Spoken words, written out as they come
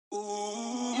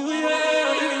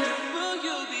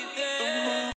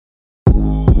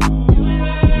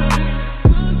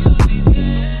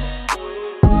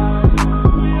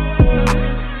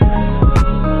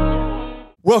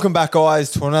Welcome back,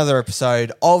 guys, to another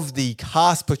episode of the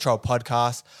Cast Patrol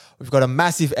podcast. We've got a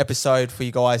massive episode for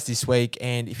you guys this week,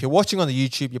 and if you're watching on the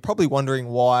YouTube, you're probably wondering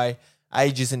why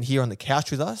Age isn't here on the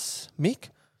couch with us. Mick,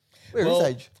 where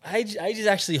is Age? Age is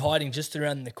actually hiding just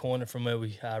around the corner from where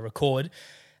we record,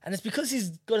 and it's because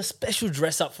he's got a special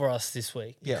dress up for us this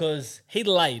week because he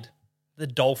laid the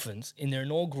Dolphins in their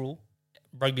inaugural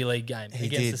rugby league game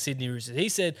against the Sydney Roosters. He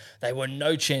said they were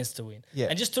no chance to win. Yeah.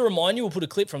 And just to remind you, we'll put a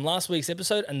clip from last week's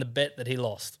episode and the bet that he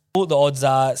lost. The odds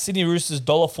are Sydney Roosters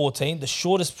 $1.14, the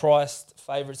shortest priced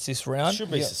favourites this round.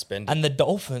 Should be suspended. And the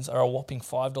Dolphins are a whopping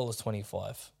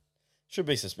 $5.25. Should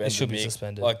be suspended. It should be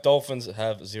suspended. Like, Dolphins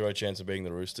have zero chance of beating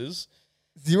the Roosters.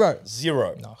 Zero.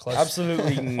 No, close.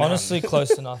 Absolutely none. Honestly,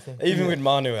 close to nothing. Even with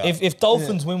Manu out. If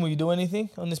Dolphins win, will you do anything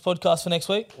on this podcast for next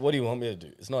week? What do you want me to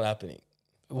do? It's not happening.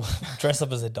 Dress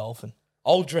up as a dolphin.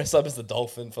 I'll dress up as the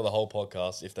Dolphin for the whole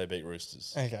podcast if they beat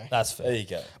Roosters. Okay. That's fair. There you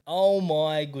go. Oh,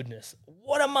 my goodness.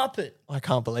 What a muppet. I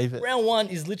can't believe it. Round one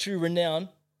is literally renowned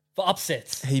for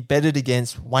upsets. He betted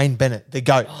against Wayne Bennett, the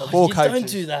GOAT. You don't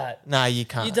do that. No, you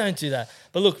can't. You don't do that.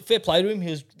 But look, fair play to him.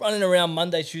 He was running around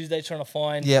Monday, Tuesday trying to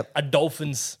find a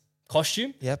Dolphins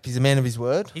costume. Yep, he's a man of his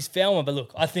word. He's found one, but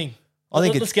look,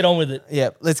 let's get on with it. Yeah,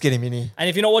 let's get him in here. And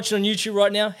if you're not watching on YouTube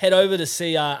right now, head over to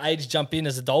see Age jump in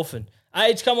as a dolphin.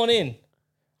 Age, come on in.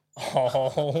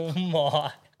 Oh,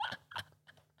 my.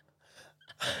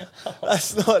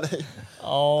 That's not it.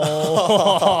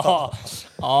 Oh.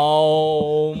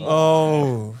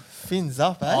 Oh. Phins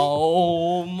up, eh?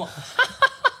 Oh, my.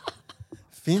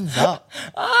 Phins up.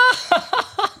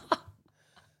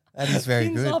 That is very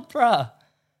Phins good. up, bruh.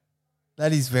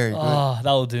 That is very good. Oh,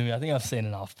 that'll do me. I think I've seen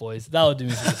enough, boys. That'll do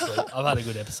me for this week. I've had a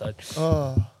good episode.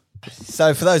 Oh.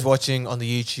 So for those watching on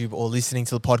the YouTube or listening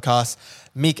to the podcast,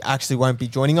 Mick actually won't be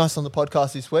joining us on the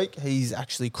podcast this week. He's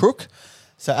actually crook.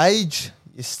 So Age,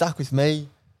 you're stuck with me.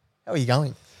 How are you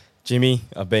going? Jimmy,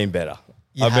 I've been better.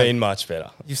 I've been much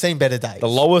better. You've seen better days. The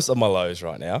lowest of my lows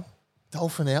right now.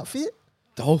 Dolphin outfit?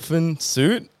 Dolphin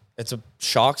suit. It's a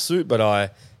shark suit, but I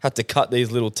had to cut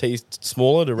these little teeth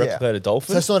smaller to replicate a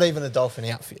dolphin. So it's not even a dolphin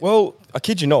outfit. Well, I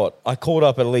kid you not, I called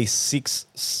up at least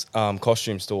 6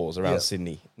 costume stores around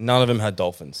Sydney. None of them had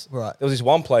dolphins. Right. There was this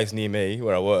one place near me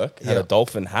where I work, had a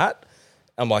dolphin hat.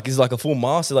 I'm like, is it like a full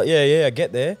mask? They're like, yeah, I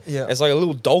get there. Yeah. It's like a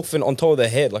little dolphin on top of their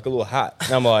head, like a little hat.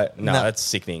 And I'm like, no, that's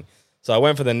sickening. So I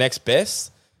went for the next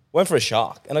best, went for a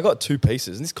shark, and I got 2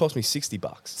 pieces, and this cost me $60.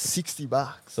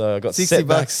 $60. So I got set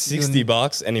back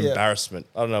 $60 and embarrassment.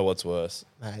 I don't know what's worse.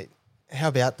 Mate, how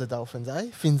about the Dolphins, eh?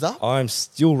 Fins up? I'm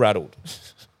still rattled.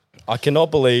 I cannot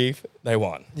believe they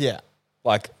won. Yeah.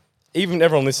 Like, even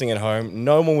everyone listening at home,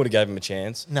 no one would have gave him a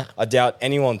chance. Nah. I doubt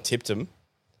anyone tipped him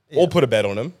or put a bet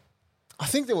on him. I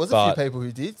think there was a few people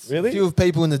who did. Really? A few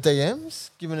people in the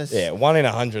DMs giving us... Yeah, 1 in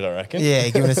 100, I reckon. Yeah,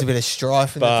 giving us a bit of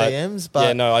strife in the DMs. But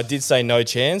yeah, no, I did say no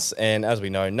chance, and as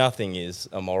we know, nothing is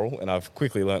immoral, and I've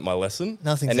quickly learnt my lesson.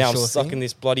 Nothing's And now a I'm sure stuck thing. in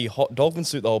this bloody hot dolphin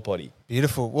suit the whole potty.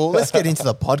 Beautiful. Well, let's get into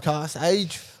the podcast.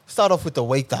 Age, start off with the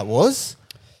week that was.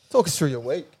 Talk us through your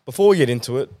week. Before we get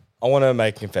into it, I want to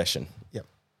make a confession. Yep.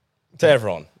 To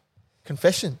everyone.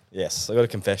 Confession. Yes, I got a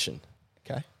confession.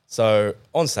 Okay. So,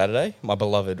 on Saturday, my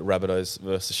beloved Rabbitohs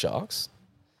versus Sharks,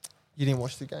 You didn't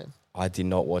watch the game. I did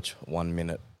not watch 1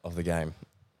 minute of the game.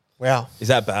 Wow. Is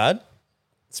that bad?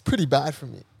 It's pretty bad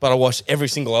from you. But I watched every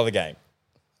single other game.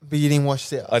 But you didn't watch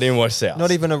South. I didn't watch South.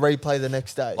 Not even a replay the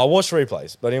next day. I watched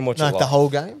replays, but I didn't watch it Like live. the whole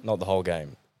game? Not the whole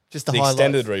game. Just the The highlights.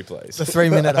 extended replays. The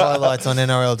 3-minute highlights on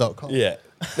NRL.com. Yeah.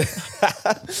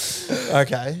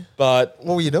 Okay. But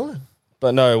What were you doing?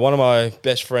 no, one of my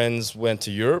best friends went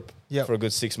to Europe Yep. for a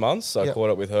good 6 months. So I Yep. caught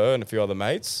up with her and a few other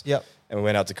mates. Yep. And we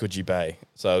went out to Coogee Bay.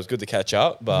 So it was good to catch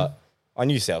up, but I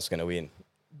knew South was going to win.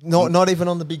 Not even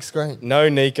on the big screen. No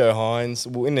Nico Hines.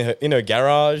 In her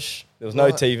garage. There was no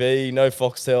Right. TV, no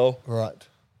Foxtel. Right.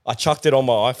 I chucked it on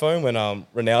my iPhone when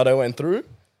Ronaldo went through.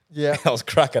 Yeah. I was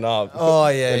cracking up. Oh,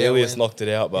 yeah. When yeah, Ilias when- knocked it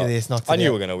out. But Ilias knocked I it knew out.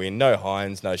 we were going to win. No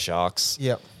Hines, no Sharks.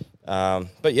 Yep.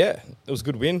 But yeah, it was a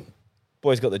good win.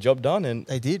 Boys got the job done, and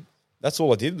They did. that's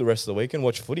all I did the rest of the weekend,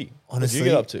 watch footy. Honestly, what did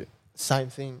you get up to?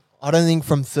 Same thing. I don't think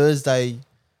from Thursday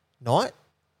night,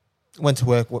 went to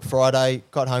work Friday,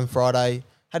 got home Friday,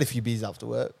 had a few beers after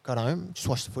work, got home, just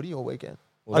watched the footy all weekend.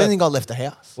 Well, I don't think I left the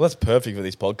house. Well, that's perfect for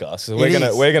this podcast. 'Cause It we're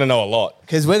is. gonna know a lot.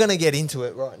 Because we're going to get into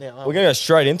it right now. We're gonna go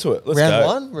straight into it. Let's Round go.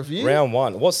 one, review? Round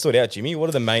one. What stood out, Jimmy? What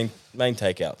are the main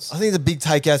takeouts? I think the big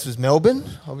takeouts was Melbourne,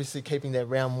 obviously keeping their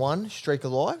round one streak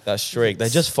alive. That streak. They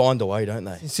just find a way, don't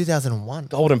they? Since 2001.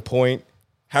 Golden Point,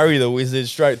 Harry the Wizard,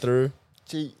 straight through.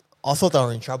 Gee, I thought they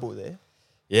were in trouble there.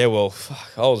 Yeah, well, fuck,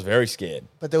 I was very scared.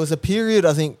 But there was a period,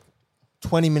 I think,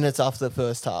 20 minutes after the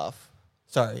first half,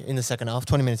 Sorry, in the second half,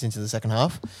 20 minutes into the second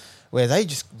half, where they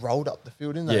just rolled up the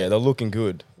field, didn't they? Yeah, they're looking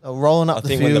good. They were rolling up the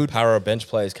field. I think when the para bench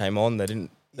players came on, they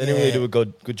didn't really do a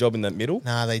good job in that middle.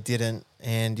 No, they didn't.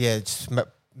 And yeah, just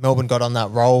Melbourne got on that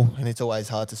roll, and it's always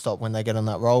hard to stop when they get on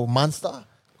that roll. Munster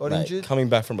got injured. Coming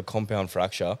back from a compound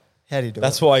fracture. How do you do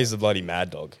That's why he's a bloody mad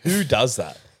dog. Who does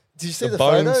that? Did you see the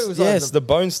bones, photo? It was yes, like the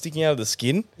bones sticking out of the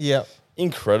skin. Yeah.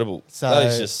 Incredible. So, that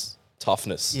is just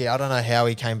toughness. Yeah, I don't know how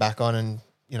he came back on and,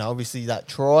 obviously that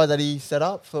try that he set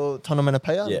up for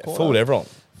Tonomenapea. Yeah, fooled everyone.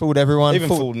 Fooled everyone. Even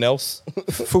fooled Nels.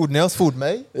 Fooled Nels, fooled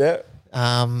me. Yeah.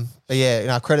 But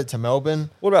yeah, credit to Melbourne.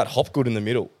 What about Hopgood in the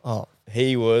middle? Oh,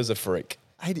 he was a freak.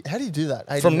 how do you do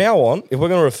that? From now on, if we're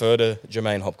going to refer to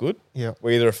Jermaine Hopgood, Yeah.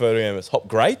 we either refer to him as Hop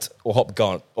Great or Hop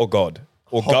God or God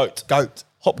or Goat. Goat.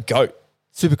 Hop Goat.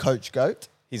 Super Coach Goat.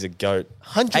 He's a goat.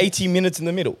 100 80 minutes in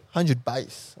the middle. 100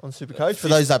 base on Super Coach for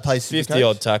those that play Super 50 Coach.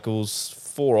 odd tackles,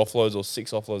 4 offloads or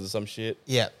 6 offloads or some shit.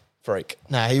 Yeah. Freak.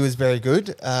 No, he was very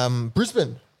good.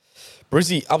 Brisbane.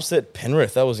 Brizzy upset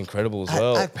Penrith. That was incredible as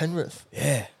well. At Penrith.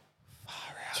 Yeah.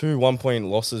 2 1-point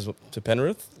losses to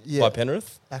Penrith by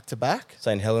Penrith. Back to back.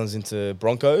 St. Helens into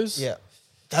Broncos. Yeah.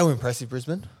 They were impressive,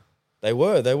 Brisbane. They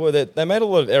were. They made a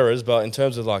lot of errors, but in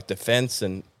terms of like defense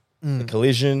and the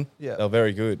collision, Yeah. they were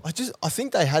very good. I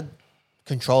think they had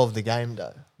control of the game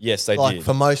though. Yes, they Like did.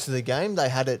 for most of the game, they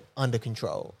had it under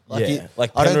control. Like I don't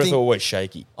Penrith think are always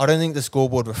shaky. I don't think the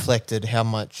scoreboard reflected how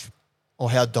much or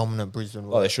how dominant Brisbane Oh,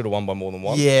 were. they should have won by more than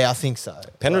one. Yeah, I think so.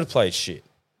 Penrith played shit.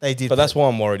 They did, But that's why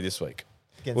I'm worried this week.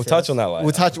 against We'll touch us. on that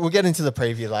later. We'll get into the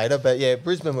preview later, but yeah,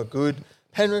 Brisbane were good.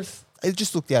 Penrith, it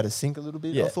just looked out of sync a little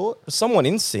bit. I thought. But someone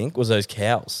in sync was those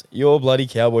cows. Your bloody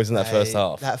Cowboys in that first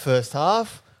half. That first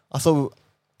half, I thought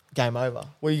game over.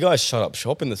 Well, you guys shut up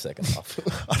shop in the second half.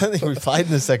 I don't think we played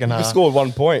in the second We half. scored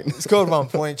 1 point. Scored 1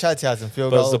 point. Chad Townsend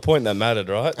field But goal. it's the point that mattered,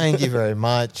 right? Thank you very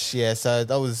much. Yeah, so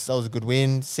that was a good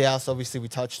win. South, obviously, we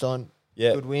touched on.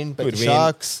 Yeah, Good win. But good the win.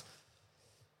 Sharks,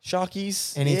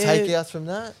 Sharkies. any yeah. takeouts from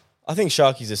that? I think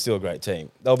Sharkies are still a great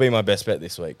team. They'll be my best bet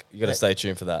this week. You got to stay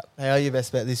tuned for that. They are your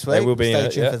best bet this week. They will be in Stay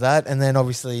it, tuned yeah. for that. And then,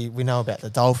 obviously, we know about the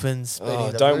Dolphins.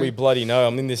 Oh, don't we bloody know?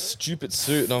 I'm in this stupid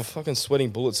suit and I'm fucking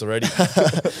sweating bullets already.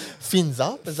 Fins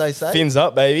up, as they say. Fins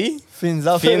up, baby. Fins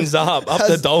up. Fins up. Up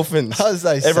the Dolphins. As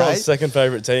they say. Everyone's second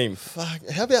favourite team. Fuck.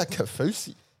 How about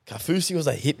Kafusi? Kafusi was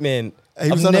a hitman.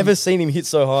 He was I've on never a- seen him hit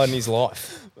so hard in his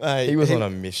life. Mate, He was on a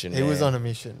mission. He was man. on a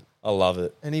mission. I love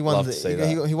it. And he won Love to see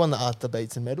that. he won the Arthur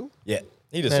Beetson medal. Yeah,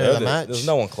 he Man of deserved the it. match. There's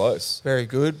no one close. Very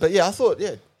good. But yeah, I thought,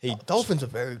 He- Dolphins are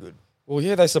very good. Well,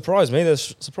 yeah, they surprised me. They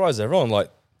surprised everyone. Like,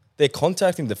 their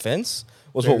contact in defence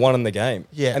was Very what won in the game.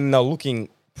 Yeah. And they're looking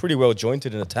pretty well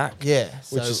jointed in attack. Yeah.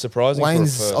 Which so is surprising for a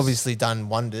Wayne's first. obviously done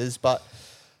wonders, but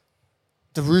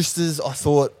the Roosters, I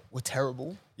thought, were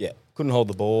terrible. Yeah, couldn't hold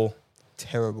the ball,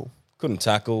 Terrible. couldn't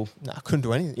tackle, No, couldn't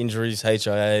do anything. injuries,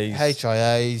 HIAs.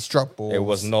 HIAs, drop balls. It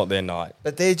was not their night.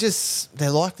 But they're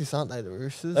like this, aren't they, the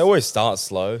Roosters? They always start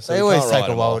slow. So They you always can't take write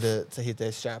a them while off. to hit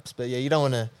their straps. But yeah, you don't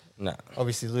want to Nah.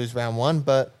 obviously lose round one,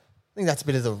 but I think that's a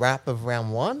bit of the wrap of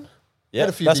round one. Yeah, Had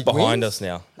a few that's big behind wins. us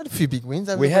now. Had a few big wins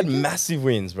over We the had weekend. massive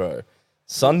wins, bro.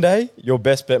 Sunday, your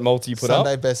best bet multi you put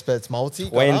Sunday up, best bets multi.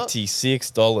 got up,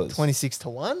 $26. 26 to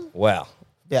 1. Wow.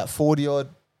 About 40 odd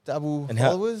double And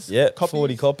how, followers. yeah, copies.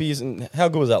 40 copies. And how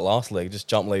good was that last leg? Just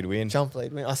jump, lead, win. Jump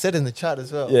lead win. I said in the chat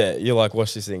as well. Yeah, you're like,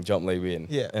 watch this thing, jump, lead, win.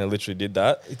 Yeah. And it literally did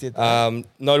that. It did that.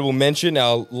 Notable mention,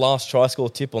 our last try score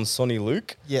tip on Sonny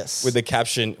Luke Yes. with the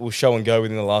caption, we'll show and go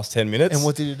within the last 10 minutes. And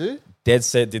what did he do? Dead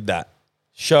set did that.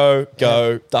 Show,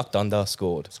 go, ducked under,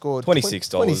 scored. Scored $26.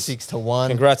 26 to 1.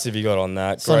 Congrats if you got on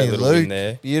that. Sonny Great little Luke. win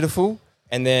there. Beautiful.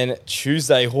 And then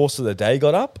Tuesday, horse of the day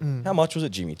got up. Mm. How much was it,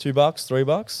 Jimmy? $2, $3?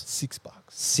 $6.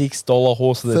 $6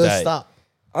 horse of the First day. up.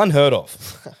 Unheard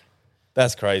of.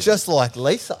 That's crazy. Just like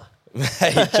Lisa.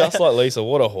 Hey, just like Lisa,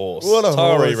 what a horse. What a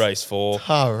Tyree horse. race 4.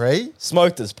 Hari.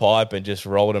 Smoked his pipe and just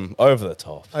rolled him over the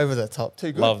top. Over the top.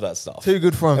 Too good. Love that stuff. Too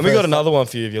good for him. And we got first another one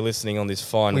for you if you're listening on this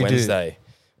fine We do. Wednesday.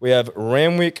 We have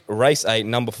Ramwick, race 8,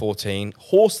 number 14,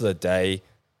 horse of the day.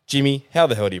 Jimmy, how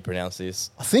the hell do you pronounce this?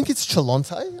 I think it's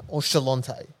Chalante or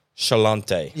Chalante.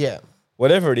 Shalante. Yeah.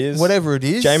 Whatever it is. Whatever it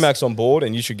is. J-Max on board,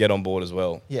 and you should get on board as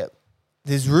well. Yeah.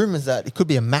 There's rumours that it could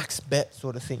be a max bet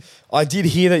sort of thing. I did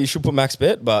hear that you should put max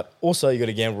bet, but also you got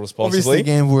to gamble responsibly. Obviously,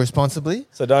 gamble responsibly.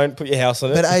 So don't put your house on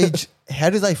it. But Age,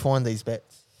 how do they find these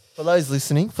bets? For those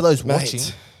listening, for those watching,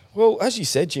 Mate, well, as you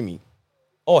said, Jimmy.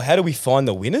 Oh, how do we find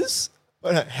the winners?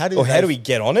 how do Or how do we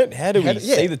get on it? How do we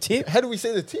see the tip? How do we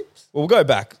see the tips? Well, we'll go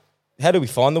back. How do we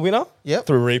find the winner? Yep.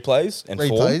 Through replays and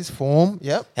form. Replays, form.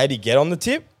 Yep. How do you get on the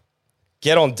tip?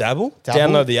 Get on Dabble.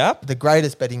 Download the app. The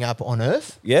greatest betting app on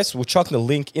earth. Yes, we'll chuck the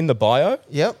link in the bio.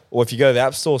 Yep. Or if you go to the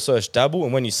App Store, search Dabble,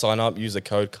 and when you sign up, use the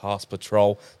code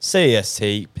CastPatrol.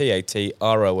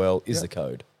 CASTPATROL is the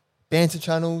code. Banter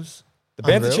channels. The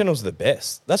banter channels are the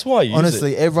best. That's why I use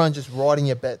Honestly, it. everyone just writing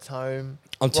your bets home.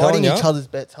 I'm telling you, each other's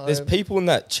bets home. there's people in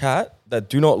that chat that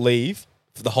do not leave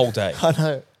for the whole day. I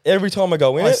know. Every time I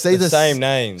go in, see the same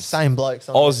names. Same blokes.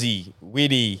 Aussie,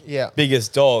 Witty, Yeah.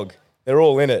 Biggest Dog. They're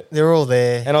all in it. They're all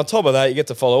there. And on top of that, you get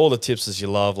to follow all the tipsters you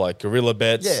love, like Gorilla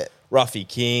Bets, Yeah. Ruffy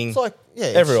King. It's like,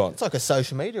 everyone. It's like a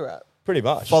social media app. Pretty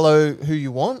much. Follow who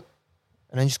you want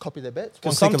and then just copy their bets.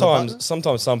 Because One click of a button.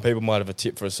 sometimes some people might have a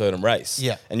tip for a certain race.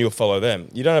 Yeah. And you'll follow them.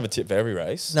 You don't have a tip for every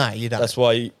race. No, you don't. That's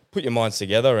why you put your minds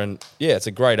together, and yeah, it's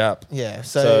a great app. Yeah.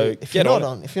 So if you're get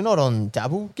not on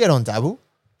Dabble, get on Dabble.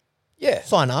 Yeah.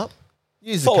 Sign up.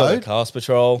 Use Follow the the code. Cast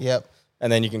Patrol. Yep.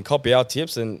 And then you can copy our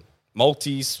tips and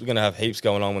multis. We're going to have heaps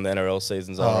going on when the NRL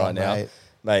season's on right now.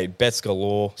 Mate, bets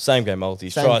galore. Same game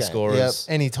multis. Same try game. scorers.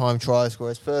 Yep. Anytime try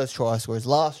scorers. First try scorers.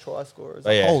 Last try scorers.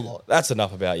 But A yeah, whole lot. that's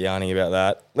enough about yarning about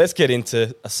that. Let's get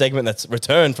into a segment that's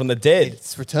returned from the dead.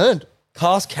 It's returned.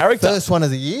 Cast character. First one of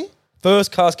the year.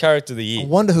 First cast character of the I year.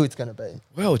 wonder who it's going to be.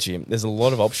 Well, Jim, there's a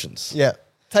lot of options. Yeah.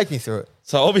 Take me through it.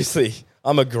 So obviously,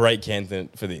 I'm a great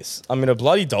candidate for this. I'm in a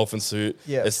bloody dolphin suit.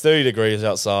 Yeah. It's 30 degrees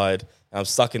outside. And I'm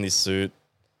stuck in this suit.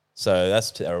 So that's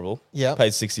terrible. Yeah.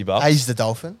 Paid $60. Age the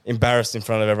dolphin. Embarrassed in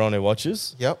front of everyone who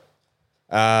watches. Yep.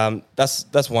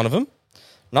 That's one of them.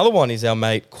 Another one is our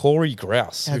mate Corey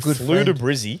Grouse, Our who good flew to friend.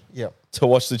 Brizzy Yep. to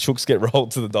watch the Chooks get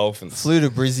rolled to the Dolphins. Flew to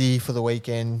Brizzy for the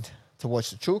weekend to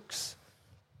watch the Chooks.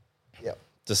 Yep.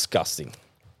 Disgusting.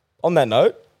 On that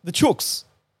note, the Chooks,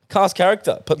 cast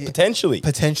character, potentially.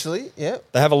 Potentially, yeah.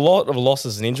 They have a lot of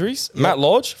losses and injuries. Matt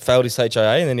Lodge failed his HIA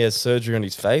and then he had surgery on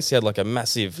his face. He had like a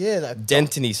massive that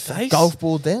dent in his face. Golf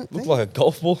ball dent. Looked like a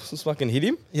golf ball just fucking hit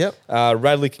him. Yep.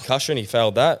 Radley concussion, he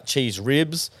failed that. Cheese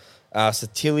ribs.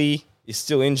 Satili is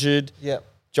still injured. Yep.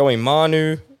 Joey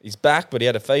Manu, he's back, but he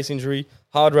had a face injury.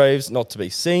 Hardraves, not to be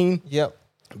seen. Yep.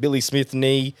 Billy Smith,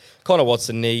 knee. Connor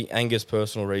Watson, knee. Angus,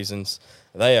 personal reasons.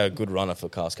 They are a good runner for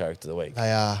cast character of the week.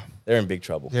 They are. They're in big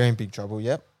trouble. They're in big trouble,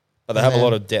 yep. But they have a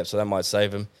lot of depth, so that might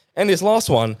save them. And this last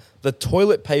one, the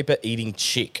toilet paper eating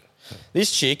chick.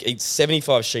 This chick eats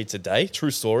 75 sheets a day.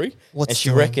 True story. What's and she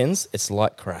doing? reckons it's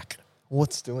like crack.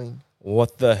 What's doing?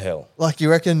 What the hell? Like, you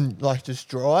reckon, like, just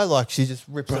dry? Like, she just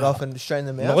rips it off and strain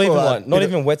them out? Not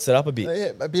even wets it up a bit.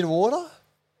 Yeah, a bit of water?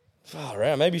 Far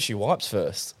out. Maybe she wipes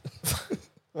first.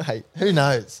 Hey, who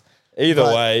knows? Either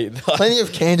But way. Plenty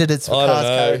of candidates for I don't cast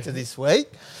know. character this week.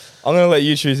 I'm going to let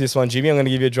you choose this one, Jimmy. I'm going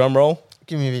to give you a drum roll.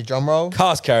 Give me a drum roll.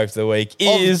 Cast character of the week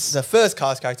is... The first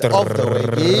cast character of the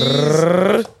week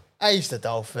is Age the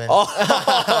Dolphin.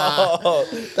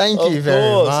 Thank you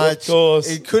very much. Of course.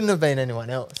 It couldn't have been anyone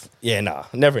else. Yeah, nah.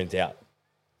 Never in doubt.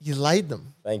 You laid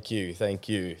them. Thank you.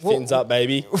 What- Fins up,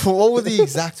 baby. What were the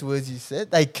exact words you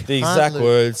said? They can't The exact lose.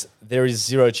 words, there is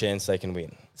zero chance they can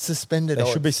win. Suspended They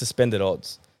odds. should be suspended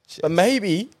odds. But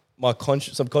maybe my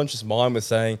subconscious mind was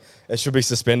saying it should be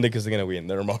suspended because they're going to win.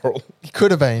 They're immoral. It could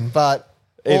have been, but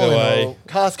Either all in way, all,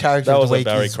 cast character that of was the a week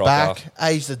Barry is Crocker. back.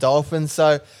 Age the Dolphin.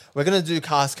 So we're going to do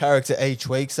cast character each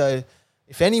week. So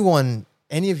if any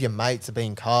of your mates are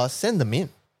being cast, send them in.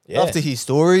 Yeah. Love to hear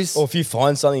stories. Or if you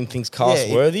find something things cast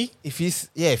worthy, If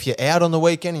you're out on the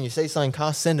weekend and you see something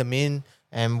cast, send them in,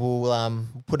 and we'll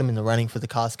put them in the running for the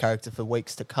cast character for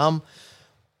weeks to come.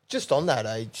 Just on that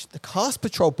age, the Cast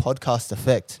Patrol podcast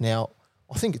effect. Now,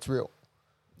 I think it's real.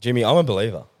 Jimmy, I'm a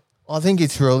believer. I think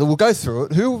it's real. We'll go through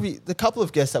it. Who will be the couple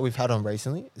of guests that we've had on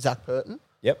recently? Zach Burton,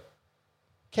 Yep.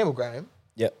 Campbell Graham,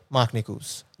 Yep. Mark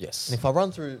Nichols. Yes. And if I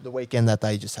run through the weekend that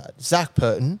they just had, Zach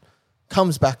Burton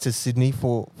comes back to Sydney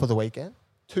for the weekend.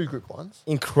 2 Group 1s,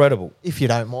 Incredible. if you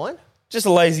don't mind. Just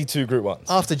a lazy 2 Group 1s.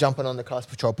 After jumping on the Cast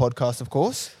Patrol podcast, of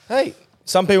course. Hey,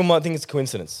 some people might think it's a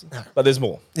coincidence, but there's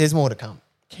more. There's more to come.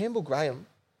 Campbell Graham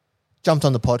jumped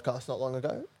on the podcast not long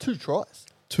ago. 2 tries.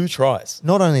 2 tries.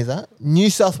 Not only that, New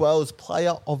South Wales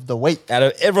Player of the Week. Out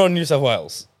of everyone in New South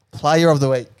Wales. Player of the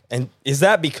Week. And is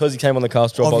that because he came on the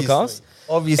Cast Patrol podcast?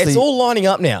 Obviously. It's all lining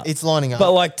up now. It's lining up.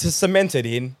 But like to cement it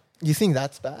in, You think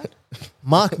that's bad?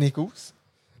 Mark Nichols,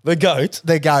 the GOAT,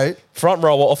 the GOAT, front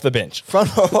rower off the bench.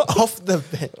 front row off the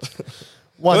bench.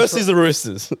 Versus the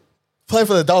Roosters. Playing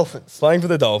for the Dolphins. Playing for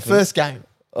the Dolphins. First game.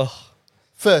 Ugh.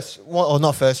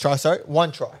 Not first try, sorry.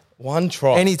 1 try. 1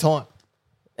 try. Anytime.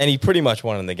 And he pretty much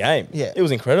won in the game. Yeah. It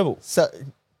was incredible. So,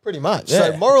 pretty much.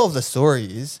 Yeah. So, moral of the story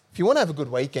is, if you want to have a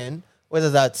good weekend, whether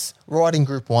that's riding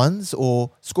Group 1s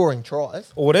or scoring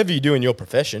tries, Or whatever you do in your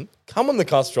profession, come on the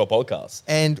Cast Patrol podcast.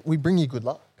 and we bring you good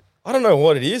luck. I don't know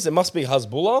what it is. It must be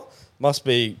Hezbollah. Must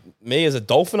be me as a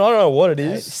Dolphin. I don't know what it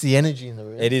is. It's the energy in the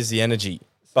room. It is the energy.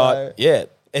 But yeah,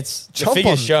 it's the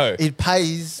figures show. It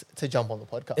pays to jump on the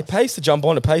podcast. It pays to jump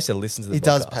on. It pays to listen to the podcast. It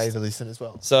does pay to listen as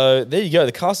well. So there you go.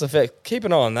 The Cast Effect. Keep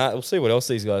an eye on that. We'll see what else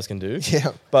these guys can do.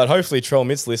 Yeah. But hopefully Trell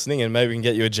Mitt's listening and maybe we can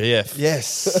get you a GF.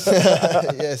 Yes.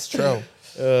 Yes, Trell.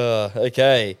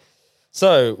 Okay.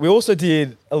 So we also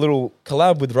did a little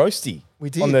collab with Roasty. We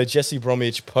did. On the Jesse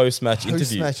Bromwich post-match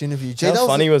interview. Post-match interview. Gee, How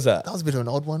funny was that? That was a bit of an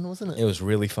odd one, wasn't it? It was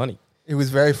really funny. It was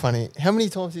very funny. How many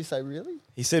times did you say really?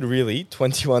 He said really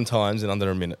 21 times in under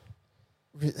a minute.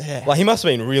 Yeah. Like he must have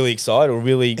been really excited or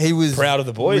really proud of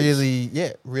the boys.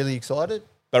 Really excited.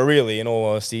 But really, in all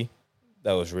honesty,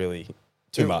 that was really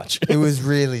too much. It was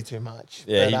really too much.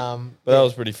 Yeah. But that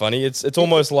was pretty funny. It's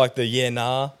almost like the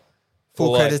nah.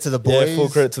 Full credit to the boys. Yeah, full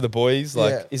credit to the boys.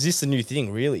 Like, Yeah. is this a new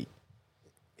thing, really?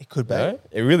 It could be. No?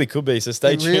 It really could be. So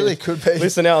stay tuned. It really could be.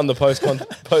 Listen out on the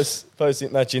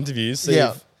post-match interviews. See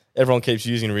if everyone keeps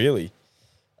using really.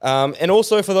 And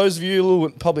also for those of you, a little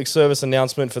public service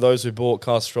announcement for those who bought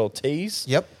Castrol tees.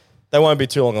 Yep. They won't be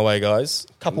too long away, guys.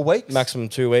 Couple weeks. Maximum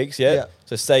 2 weeks, yeah.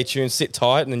 So stay tuned, sit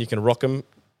tight, and then you can rock them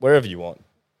wherever you want.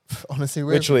 Honestly,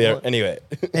 literally anywhere.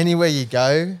 Anywhere you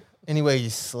go, anywhere you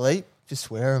sleep,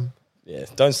 just wear them. Yeah,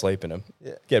 don't sleep in them.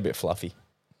 Yeah. Get a bit fluffy.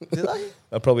 Do they?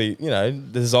 They'll probably, the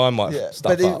design might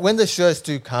stuff but up. when the shirts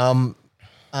do come,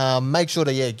 make sure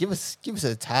to give us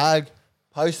a tag,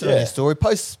 post it on your story,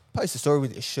 post a story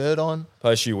with your shirt on.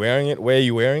 Post you wearing it, where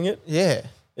you wearing it. Yeah.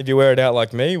 If you wear it out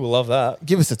like me, we'll love that.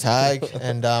 Give us a tag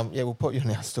and we'll put you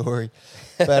on our story.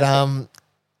 But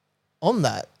on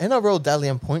that, NRL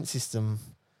Dalian point system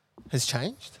has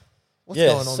changed. What's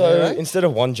going on there? So instead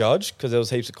of one judge, because there was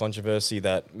heaps of controversy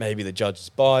that maybe the judge is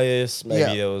biased,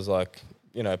 maybe there was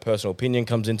personal opinion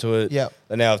comes into it. Yeah.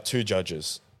 They now have 2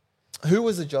 judges. Who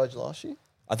was the judge last year?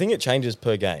 I think it changes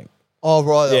per game. Oh,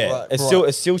 right. Yeah, right,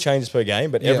 it still changes per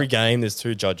game, but every game there's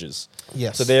 2 judges.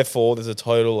 Yes. So therefore, there's a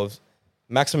total of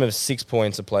maximum of 6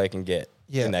 points a player can get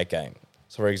in that game.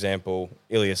 So for example,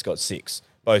 Ilias got 6.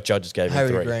 Both judges gave him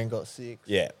 3. Harry Grant got 6.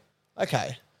 Yeah.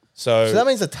 Okay. So that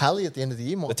means a tally at the end of the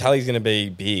year. The tally's going to be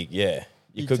big. Yeah.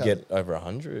 You Big could tally. get over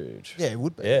 100. Yeah, it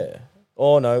would be. Yeah.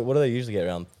 Oh no, what do they usually get?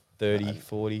 Around 30,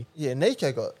 40? Yeah,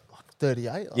 Nico got like 38.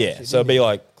 last Yeah. year, So it'd didn't be he?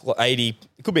 like 80.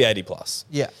 It could be 80 plus.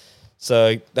 Yeah.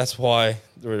 So that's why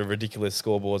the ridiculous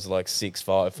scoreboards are like 6,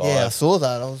 5, 5. Yeah, I saw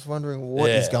that. I was wondering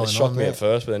what is going it shocked on me there. at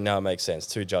first, but then now it makes sense.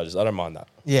 2 judges. I don't mind that.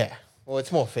 Yeah. Well,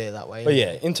 it's more fair that way. But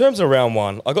yeah, in terms of round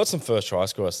 1, I got some first try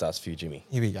scorer stats for you, Jimmy.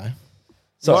 Here we go.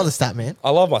 So You are the stat man. I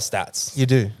love my stats. You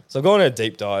do. So I'm going on a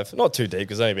deep dive. Not too deep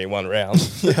because it's only been 1 round.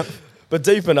 But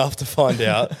deep enough to find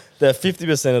out that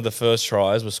 50% of the first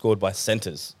tries were scored by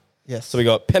centres. Yes. So we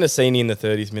got Penasini in the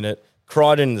 30th minute,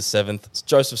 Crichton in the 7th,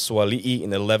 Joseph Swali'i in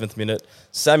the 11th minute,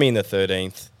 Sammy in the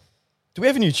 13th. Do we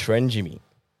have a new trend, Jimmy?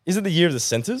 Is it the year of the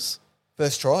centres?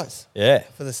 First tries Yeah.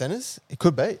 for the centres? It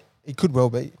could be. It could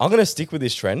well be. I'm going to stick with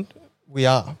this trend We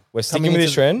are. We're sticking with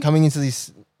this trend? Coming into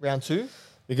this round 2.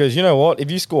 because you know what?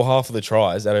 If you score half of the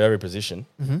tries out of every position,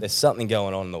 there's something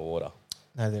going on in the water.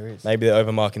 No, there is. Maybe they're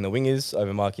overmarking the wingers,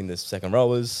 overmarking the second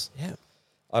rowers. Yeah.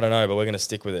 I don't know, but we're going to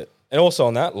stick with it. And also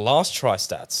on that, last try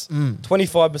stats,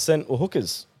 25% were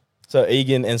hookers. So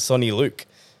Egan and Sonny Luke.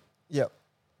 Yep.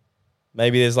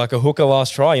 Maybe there's like a hooker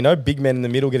last try, big men in the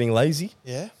middle getting lazy.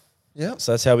 Yeah. Yeah.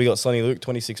 So that's how we got Sonny Luke,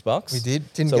 $26. We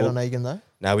did. Didn't So get on Egan though.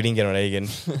 No, we didn't get on Egan.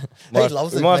 He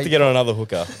loves we it, might have to mate. get on another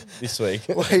hooker this week.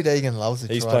 Wade Egan loves it.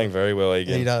 He's playing very well,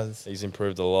 Egan. He does. He's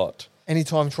improved a lot.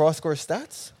 Anytime try scorer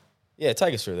stats. Yeah,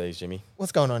 take us through these, Jimmy.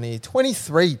 What's going on here?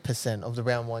 23% of the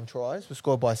round 1 tries were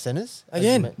scored by centres.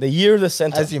 Again, the year of the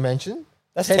centre. As you mentioned.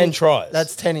 That's 10 tries.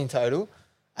 That's 10 in total.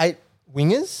 8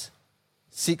 wingers,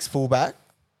 6 fullback,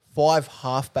 5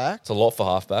 halfback. It's a lot for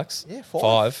halfbacks. Yeah,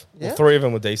 5. Yeah. Well, 3 of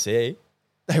them were DCE.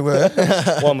 They were.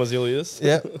 1 was Ilias.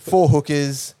 Yeah. 4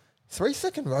 hookers, 3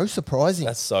 second row. Surprising.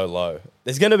 That's so low.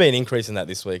 There's going to be an increase in that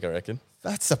this week, I reckon.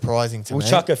 That's surprising to me. We'll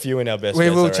chuck a few in our best We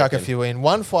bets, will I chuck a reckon. few in.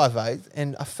 158.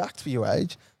 And a fact for your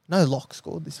age, no lock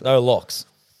scored this week. No locks.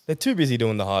 They're too busy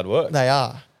doing the hard work. They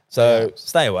are. So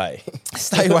stay away.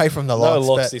 Stay away from the No locks.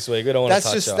 locks but this week. We don't want to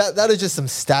touch up. that are just some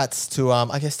stats to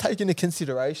I guess take into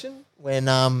consideration when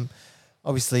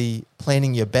obviously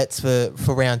planning your bets for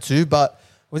round 2. But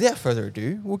without further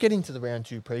ado, we'll get into the round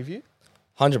 2 preview.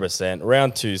 100%.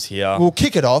 Round 2's here. We'll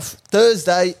kick it off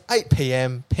Thursday, 8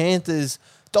 p.m. Panthers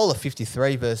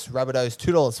 $1.53 versus Rabbitohs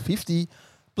 $2.50.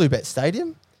 Bluebet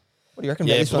Stadium. What do you reckon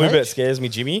about Yeah, this one? Bluebet scares me,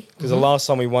 Jimmy, because the last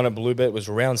time we won at Bluebet was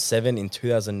round 7 in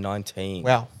 2019.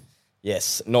 Wow.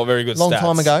 Yes, not very good Long stats.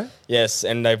 time ago. Yes,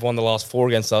 and they've won the last 4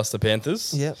 against us, the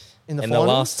Panthers. Yep. In the And finals.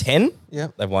 the last 10,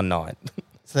 Yep. they've won 9.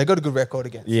 So they got a good record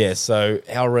against. Yeah, so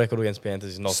our record against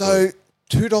Panthers is not So good.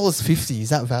 $2.50, is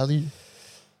that value?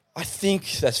 I think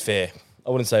that's fair. I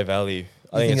wouldn't say value.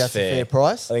 I You think it's that's fair. a fair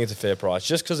price? I think it's a fair price.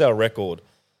 Just because our record,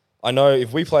 I know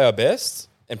if we play our best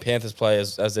and Panthers play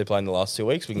as they play in the last 2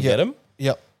 weeks, we can get them.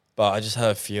 Yep. But I just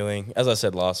have a feeling, as I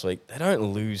said last week, they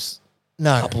don't lose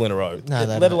No. a couple in a row, No,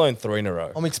 they let don't. alone 3 in a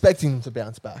row. I'm expecting them to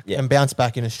bounce back. Yeah. And bounce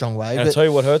back in a strong way. And I'll tell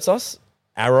you what hurts us: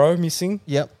 Arrow missing,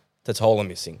 Yep. Tatola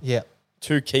missing. Yep.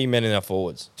 2 key men in our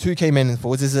forwards. 2 key men in the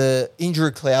forwards. There's a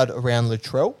injury cloud around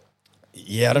Latrell.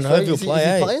 Yeah, I don't know if he'll play. Is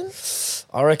he eh? playing?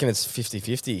 I reckon it's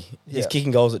 50-50. Yeah. He's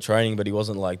kicking goals at training, but he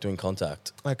wasn't like doing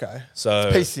contact. Okay. So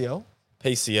PCL.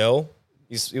 PCL.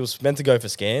 He was meant to go for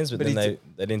scans, but But then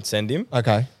they didn't send him.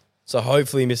 Okay. So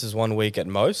hopefully he misses 1 week at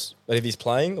most. But if he's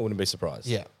playing, I wouldn't be surprised.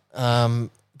 Yeah.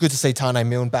 Good to see Tane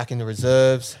Milne back in the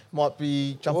reserves. Might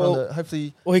be jumping on the,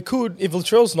 hopefully, Well, he could. If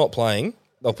Latrell's not playing,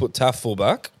 they'll put Taff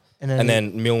fullback, And and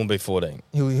then then Milne will be 14.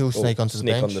 he'll sneak onto the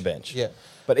sneak bench. on the bench. Yeah.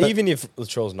 But even if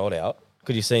Latrell's not out,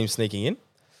 could you see him sneaking in?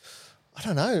 I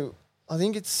don't know. I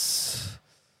think it's.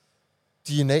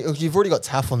 Do you need? You've already got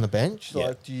Taff on the bench. Yeah.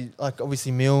 Like, do you like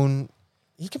obviously Milne?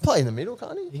 He can play in the middle,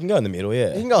 can't he? He can go in the middle,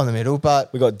 yeah. He can go in the middle,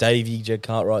 but We got Davey, Jed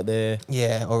Cart right there.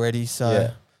 yeah, already. So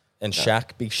Yeah. And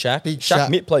Shaq, Big Shaq. Big Shaq Shaq.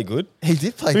 Mitt play good. he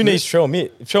did play. Who good. needs Trell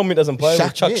Mitt? If Trell Mitt doesn't play, we'll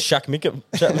Shaq chuck Mitt.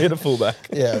 Shaq Mitt at fullback.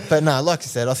 Yeah, but no, like I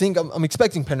said, I think I'm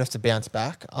expecting Penrith to bounce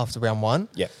back after round 1.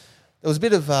 Yeah. There was a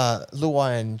bit of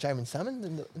Luai and Jamin Salmon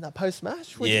in that post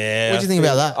match. Yeah. What do you think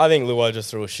about that? I think Luai just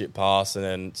threw a shit pass and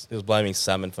then he was blaming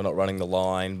Salmon for not running the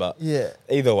line. But Yeah,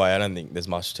 either way, I don't think there's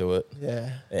much to it.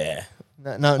 yeah. Yeah.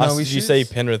 No Did you issues. see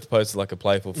Penrith posted like a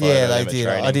playful photo Yeah, of they them at did.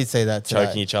 training, I did see that today.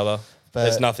 choking each other. But-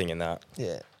 There's nothing in that.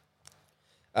 Yeah.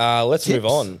 Let's Tips? move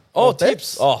on. Oh, Oh, tips.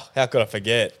 bets? Oh, how could I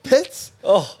forget? Pets.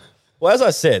 Oh, well, as I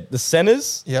said, the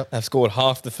centres Yep. have scored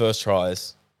half the first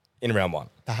tries in round 1.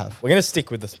 They have. We're going to stick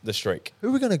with the streak. Who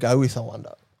are we going to go with? I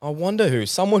wonder. I wonder who.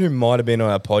 Someone who might have been on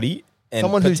our potty and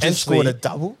Someone who just potentially scored a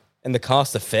double. and the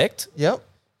cast effect. Yep.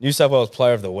 New South Wales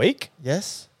Player of the Week.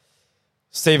 Yes.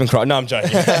 Stephen Cry. No, I'm joking.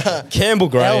 Campbell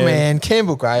Graham. Oh man,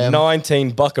 Campbell Graham.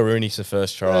 19 buckaroonies for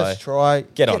first try. First try.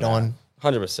 Get on.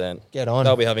 100%. Get on.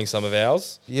 They'll be having some of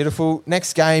ours. Beautiful.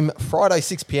 Next game, Friday,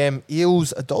 6 p.m.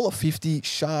 Eels, $1.50.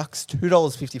 Sharks,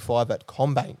 $2.55 at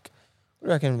Combank. What do you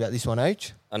reckon about this one,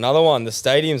 H? Another one, the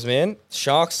stadiums, man.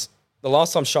 Sharks, the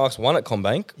last time Sharks won at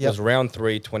Combank Yep. was round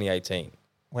 3, 2018.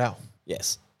 Wow.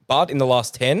 Yes. But in the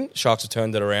last 10, Sharks have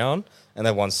turned it around and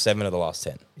they've won 7 of the last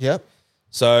 10. Yep.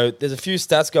 So there's a few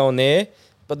stats going there.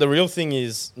 But the real thing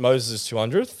is Moses'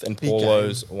 200th and Big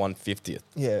Paulo's 150th.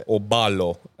 Yeah. Or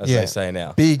Barlo, as they say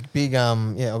now. Big,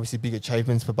 obviously big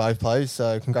achievements for both players.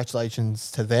 So congratulations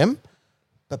to them.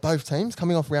 But both teams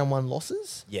coming off round 1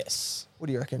 losses. Yes. What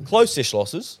do you reckon? Close-ish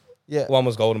losses. Yeah. One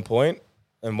was Golden Point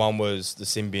and one was the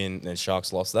Symbian and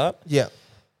Sharks lost that. Yeah.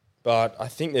 But I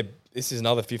think this is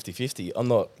another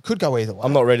 50-50. Could go either way.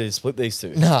 I'm not ready to split these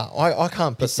two. No, I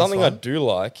can't pick But something this I one. do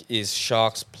like is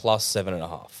Sharks plus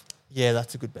 7.5. Yeah,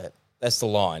 that's a good bet. That's the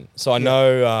line. So I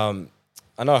know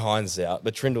Hines is out,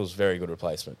 but Trindle's a very good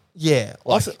replacement. Yeah.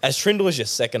 Like, as Trindle is your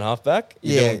second halfback,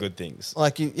 you're Yeah. doing good things.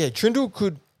 Trindle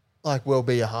could well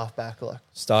be a halfback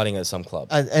Starting at some club.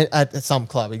 at some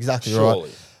club, exactly Surely.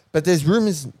 right. But there's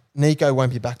rumours Nico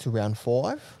won't be back to round 5.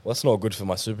 Well, that's not good for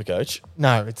my super coach.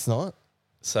 No, it's not.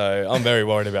 So I'm very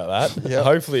worried about that. Yep.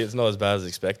 Hopefully it's not as bad as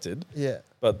expected. Yeah,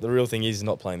 But the real thing is he's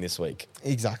not playing this week.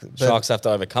 exactly. But Sharks have to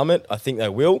overcome it. I think they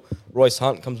will. Royce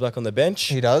Hunt comes back on the bench.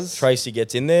 he does. Tracy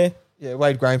gets in there. Yeah,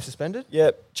 Wade Graham suspended.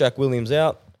 Yep. Jack Williams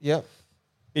out. Yep.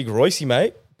 Big Roycey,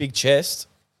 mate. Big chest.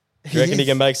 Do you reckon he is.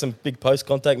 can make some big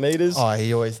post-contact meters? Oh,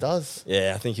 he always does.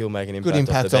 Yeah, I think he'll make an impact, Good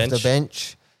impact off the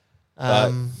bench.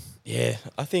 But- Yeah,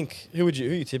 I think who are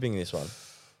you tipping this one?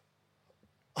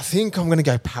 I think I'm going to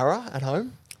go Para at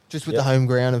home, just with Yep. the home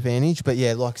ground advantage. But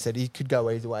yeah, like I said, he could go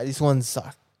either way. This one's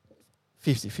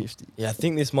 50-50. Yeah, I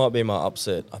think this might be my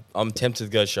upset. I'm tempted to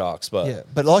go Sharks, but Yeah,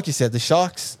 but like you said, the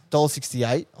Sharks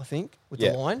 $1.68, I think, with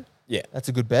Yeah. the line. yeah, That's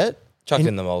a good bet. chuck In-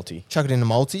 in the multi. Chuck it in the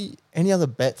multi. Any other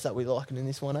bets that we liking in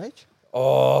this one, H?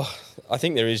 Oh, I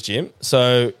think there is, Jim.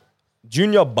 So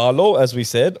Junior Barlow, as we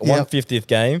said, Yep. 150th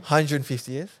game.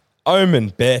 150th. Omen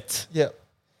bet. Yep.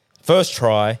 First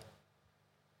try.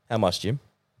 How much, Jim?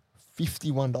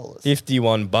 $51.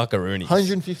 51 buckaroonies.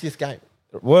 150th game.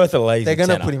 Worth a lazy They're going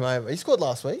to tenner. put him over. He scored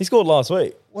last week. He scored last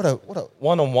week. What a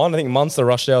One-on-one. I think Munster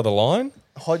rushed out of the line,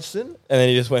 Hodgson. and then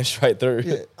he just went straight through.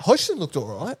 Yeah, Hodgson looked all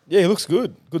right. Yeah, he looks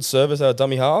good. Good service out of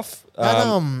dummy half.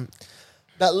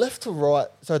 But That left to right,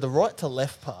 so the right to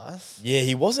left pass. Yeah,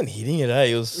 he wasn't hitting it, eh?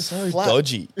 It was so flat.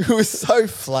 dodgy. It was so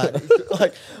flat.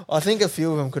 Like, I think a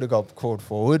few of them could have got called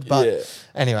forward. But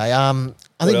anyway, I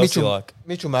think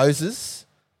Mitchell Moses,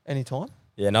 anytime.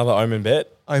 Yeah, another Omen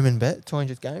bet. Omen bet,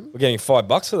 200th game. We're getting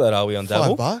 $5 for that, are we, on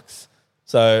Dabble? $5.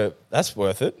 So that's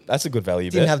worth it. That's a good value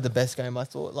bet. Didn't have the best game, I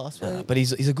thought, last week. But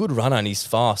he's a good runner and he's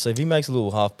fast. So if he makes a little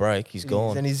half break, he's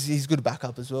gone. And he's good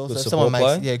backup as well. Good so if support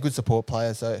someone player? good support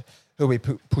player. So he'll be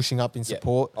pushing up in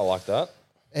support. I like that.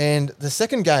 And the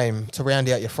second game to round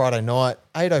out your Friday night,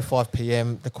 8:05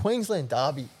 p.m, the Queensland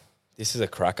Derby. This is a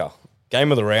cracker.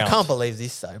 Game of the round. I can't believe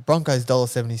this though. Broncos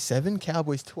 $1.77,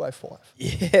 Cowboys $2.05.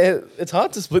 Yeah, it's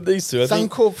hard to split these two.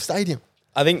 Suncorp Stadium.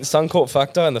 I think Suncorp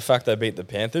factor and the fact they beat the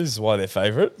Panthers is why they're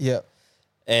favourite. Yeah.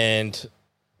 And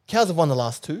Cows have won the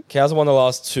last two. Cows have won the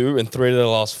last two and 3 of the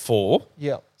last 4.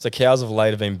 Yeah. So Cows of late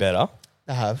have been better.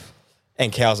 They have.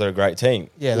 And Cows are a great team.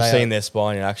 Yeah, We've seen their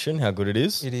spine in action, how good it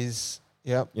is. It is.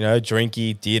 Yeah. You know,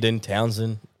 Drinky, Dearden,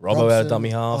 Townsend, Robbo out of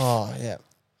dummy half. Oh, yeah.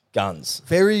 Guns.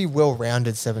 Very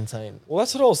well-rounded 17. Well,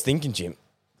 that's what I was thinking, Jim.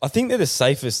 I think they're the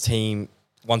safest team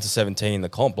 1 to 17 in the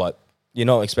comp. Like, you're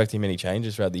not expecting many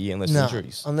changes throughout the year unless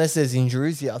injuries. Unless there's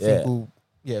injuries, I think we'll...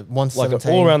 Yeah, 1 to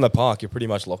 17. All around the park, you're pretty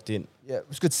much locked in. Yeah, it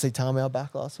was good to see Tamau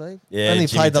back last week. Yeah, only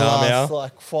Jimmy played the Tamau.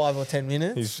 last 5 or 10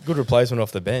 minutes. He's a good replacement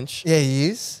off the bench. Yeah, he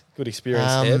is. Good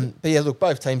experienced head. But yeah, look,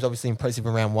 both teams obviously impressive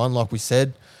in round 1, like we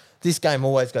said. This game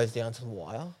always goes down to the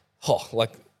wire. Oh,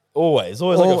 like always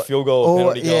like a field goal or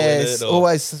penalty goal in it's it. Or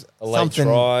always a late something,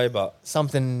 try, but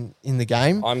something in the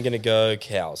game. I'm going to go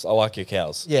Cows. I like your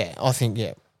Cows. Yeah, I think,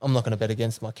 I'm not going to bet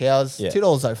against my Cows. Yeah.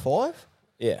 $2.05.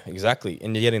 Yeah, exactly.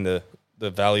 And you're getting the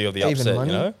value of the Even upset,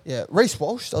 money. you know? Yeah, Reece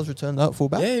Walsh does return that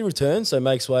fullback. Yeah, he returns, so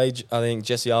makes wage. I think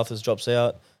Jesse Arthurs drops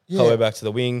out. Yeah. Koe back to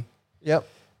the wing. Yep.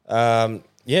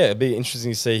 Yeah, it'd be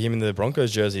interesting to see him in the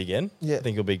Broncos jersey again. Yeah. I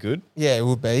think it'll be good. Yeah, it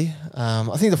would be.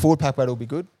 I think the forward pack battle will be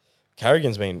good.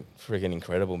 Carrigan's been freaking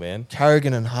incredible, man.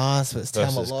 Carrigan and Haas versus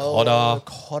Tamalolo.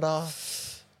 Cotter.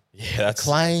 Yeah, that's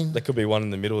Clane. That could be one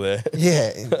in the middle there.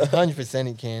 Yeah, 100%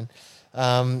 he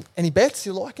can. Any bets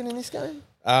you liking in this game?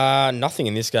 Nothing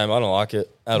in this game. I don't like it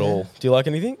at all. Do you like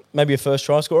anything? Maybe a first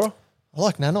try scorer? I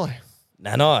like Nanai.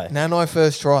 Nanai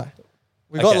first try.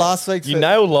 We got last week's. You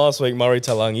nailed last week, Murray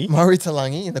Talangi. Murray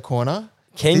Talangi in the corner.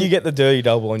 Can you get the dirty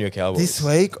double on your Cowboys? This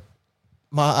week,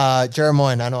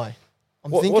 Jeremiah Nanai.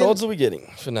 What odds are we getting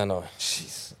for Nanai?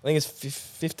 Jeez. I think it's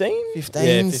 15? 15.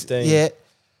 Yeah, 15. Yeah.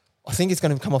 I think it's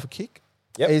going to come off a kick.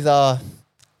 Yep. Either,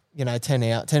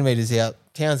 10 metres out,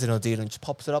 Townsend or Dearden just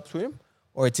pops it up to him,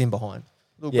 or it's in behind.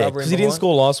 Yeah, because he didn't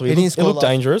score last week. It looked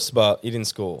dangerous, but he didn't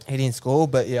score. He didn't score,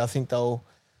 but I think they'll...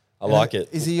 I like it.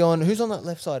 Is he on... Who's on that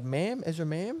left side? Ezra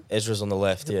Mam? Ezra's on the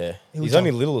left, yeah. He's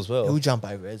only little as well. He'll jump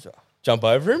over Ezra. Jump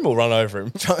over him or run over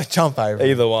him? Jump over him.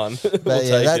 Either one. But we'll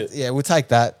take it. Yeah, we'll take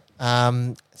that.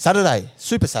 Saturday,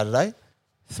 Super Saturday,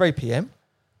 3 p.m.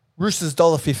 Roosters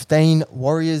 $1.15,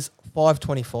 Warriors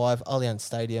 $5.25, Allianz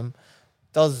Stadium.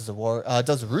 Does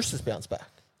the Roosters bounce back?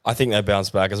 I think they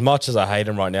bounce back. As much as I hate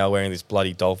them right now wearing this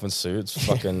bloody Dolphin suit, it's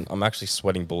fucking, I'm actually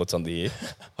sweating bullets under here.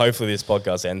 Hopefully this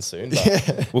podcast ends soon.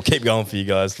 But we'll keep going for you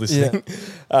guys listening.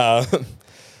 Yeah.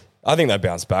 I think they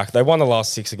bounce back. They won the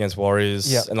last 6 against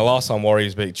Warriors. Yep. And the last time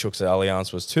Warriors beat Chooks at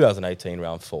Allianz was 2018,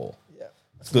 round 4. Yeah.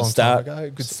 Good stat.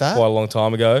 Good stat. Quite a long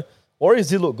time ago. Warriors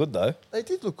did look good, though. They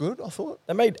did look good, I thought.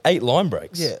 They made 8 line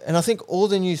breaks. Yeah, and I think all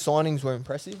the new signings were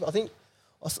impressive. I think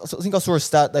I saw a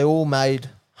stat. They all made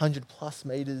 100-plus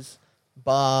metres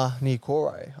bar near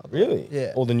Corey. Really?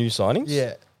 Yeah. All the new signings?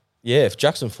 Yeah. Yeah, if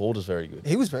Jackson Ford is very good.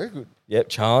 He was very good. Yep,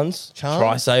 Chance.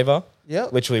 Try saver.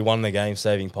 Yep. Literally won the game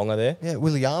saving Ponga there. Yeah,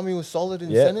 Williami was solid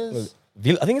in centres.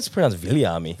 I think it's pronounced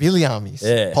Viliami. Villiamis.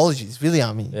 Yeah. Apologies,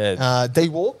 Villiami. Yeah. D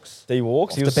Walks. He Off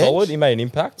was the bench. solid. He made an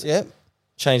impact. Yeah.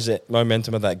 Changed the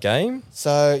momentum of that game.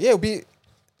 So, yeah, it'll be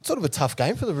sort of a tough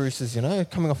game for the Roosters,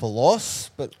 coming off a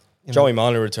loss. But Joey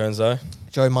Manu returns, though.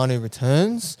 Joey Manu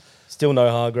returns. Still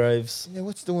no Hargraves. Yeah,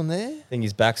 what's doing there? I think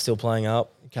his back's still playing up.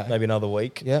 Okay. Maybe another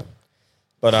week. Yeah.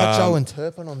 But Hutcho and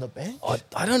Turpin on the bench?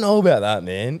 I don't know about that,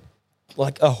 man.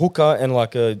 Like a hooker and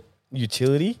like a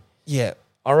utility. Yeah.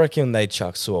 I reckon they'd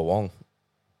chuck Sua Wong.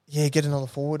 Yeah, get another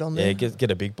forward on there. Yeah,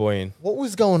 get a big boy in. What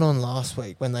was going on last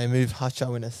week when they moved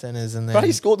Hutcho into centres and then... But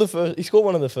he scored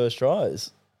one of the first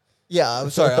tries. Yeah, I'm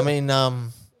sorry. I mean,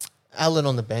 Allen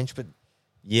on the bench, but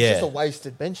yeah, just a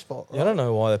wasted bench spot. Right? Yeah, I don't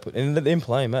know why they put... And they didn't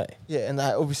play him, eh? Yeah, and they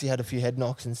obviously had a few head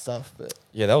knocks and stuff, but...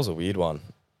 Yeah, that was a weird one.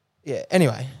 Yeah,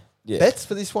 anyway. Yeah. Bets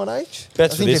for this one, H?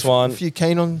 Bets for this one. If you're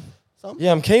keen on something?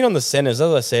 Yeah, I'm keen on the centres.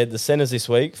 As I said, the centres this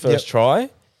week, first try.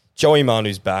 Joey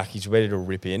Manu's back. He's ready to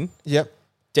rip in. Yep.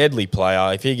 deadly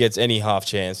player. If he gets any half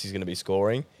chance, he's going to be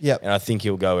scoring. Yep. And I think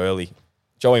he'll go early.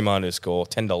 Joey Manu to score,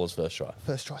 $10 first try.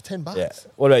 First try, $10. Yeah.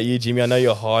 What about you, Jimmy? I know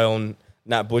you're high on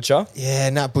Nat Butcher. Yeah,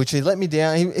 Nat Butcher. He let me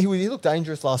down. He looked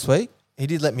dangerous last week. He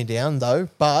did let me down, though,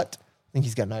 but I think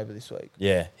he's getting over this week.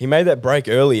 Yeah. He made that break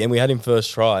early, and we had him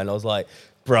first try, and I was like,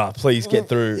 bruh, please get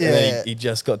through. Yeah. And then he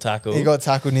just got tackled. He got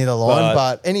tackled near the line,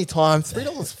 but anytime,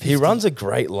 $3.50. He runs a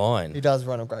great line. He does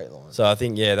run a great line. So I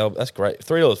think, that's great.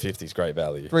 $3.50 is great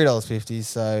value. $3.50,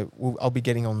 so I'll be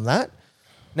getting on that.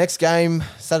 Next game,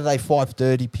 Saturday,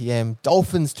 5:30 p.m.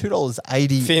 Dolphins,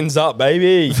 $2.80. Fins up,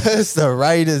 baby. Versus the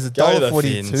Raiders, Go the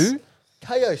 $1.42. Fins.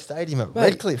 KO Stadium at Mate,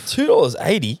 Redcliffe.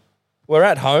 $2.80. We're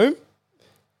at home.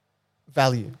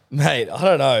 Value. Mate, I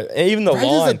don't know. Even the Raiders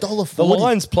line. $1.40. The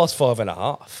line's plus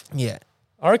 5.5. Yeah.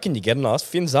 I reckon you're getting us.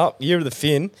 Fins up. Year of the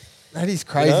Fin. That is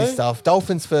crazy stuff.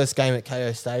 Dolphins' first game at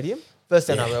KO Stadium. First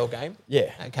NRL game.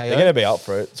 Yeah. At KO. They're going to be up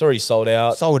for it. It's already sold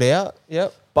out. Sold out.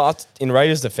 Yep. But in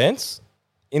Raiders' defense,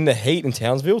 in the heat in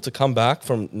Townsville to come back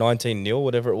from 19-0,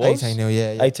 whatever it was. 18-0,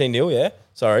 yeah. 18-0, yeah.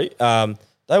 Sorry.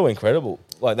 They were incredible.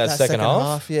 Like that second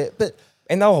half. Yeah. But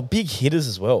And they were big hitters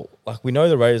as well. Like we know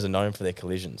the Raiders are known for their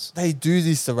collisions. they do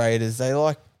this to Raiders. They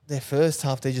like their first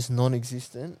half, they're just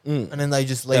non-existent. And then they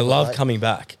just leave. They love late coming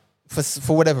back.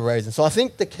 for whatever reason. So I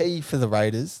think the key for the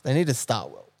Raiders, they need to start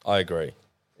well. I agree.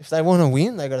 If they want to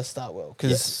win, they got to start well.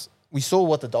 Because Yes. we saw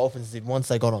what the Dolphins did once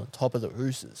they got on top of the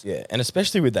Roosters. Yeah, and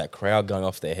especially with that crowd going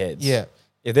off their heads. Yeah.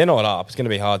 If they're not up, it's going to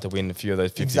be hard to win a few of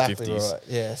those 50-50s. Exactly right.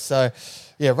 Yeah. So,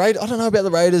 yeah, I don't know about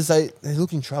the Raiders. They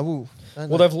look in trouble.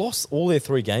 Well, they've lost all their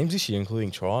 3 games this year,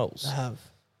 including trials. They have.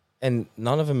 And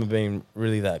none of them have been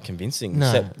really that convincing, No.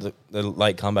 except the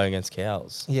late comeback against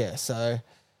Cows. Yeah. So,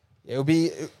 yeah, it'll be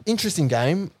an interesting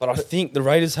game. But I think the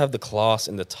Raiders have the class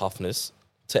and the toughness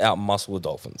to outmuscle the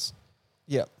Dolphins.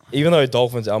 Yeah. Even though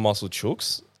Dolphins outmuscled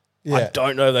Chooks, I Yeah.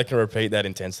 don't know if they can repeat that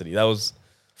intensity. That was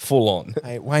full on.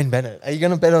 Hey, Wayne Bennett, are you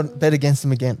going to bet against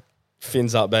them again?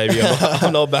 Fins up, baby.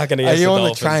 I'm not backing Are against you the on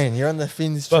Dolphins. the train? You're on the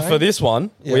Phins train? But for this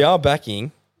one, Yeah. we are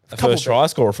backing a Couple first try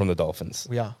scorer from the Dolphins.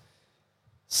 We are.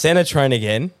 Center train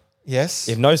again. Yes.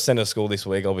 If no center score this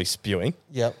week, I'll be spewing.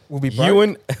 Yep. We'll be broke.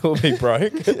 Ewan will be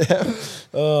broke.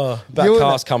 Back Ewan-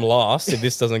 cast come last if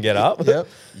this doesn't get up. Yep.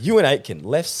 Ewan Aitken,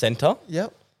 left center.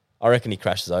 Yep. I reckon he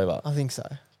crashes over. I think so.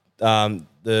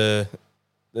 The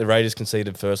Raiders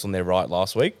conceded first on their right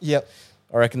last week. Yep.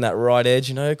 I reckon that right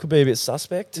edge, could be a bit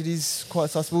suspect. It is quite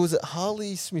suspect. Was it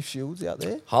Harley Smith-Shields out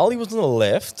there? Harley was on the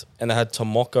left, and they had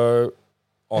Tomoko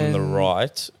on the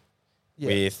And- yeah,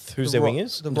 Yeah. with who's The their right-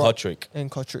 wingers? the right- Kotrick.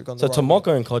 And Kotrick on So the right.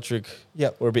 Tomoko and Kotrick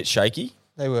Yep. were a bit shaky.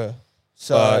 They were.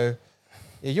 So,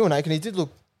 yeah, Ewan Aitken, he did look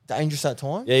dangerous that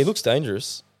time. Yeah, he looks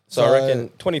dangerous. So I So- reckon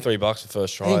 $23 for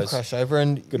first He didn't tries. crash over.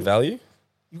 And Good value.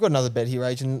 you've got another bet here,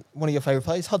 Agent. One of your favourite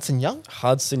players, Hudson Young.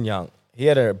 Hudson Young. He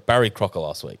had a Barry Crocker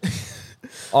last week.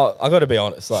 I got to be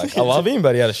honest. Like, I love him,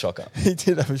 but he had a shocker. He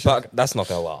did have a shot. But that's not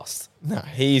going to last. No.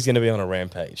 He's going to be on a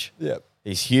rampage. Yep.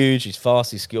 He's huge. He's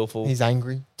fast. He's skillful. He's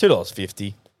angry.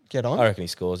 $2.50. Get on. I reckon he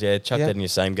scores. Yeah, chuck Yeah. that in your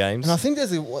same games. And I think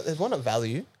there's one at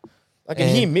value. I can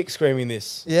hear Mick screaming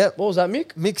this. Yep. What was that,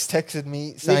 Mick? Mick's texted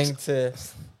me saying to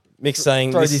Mick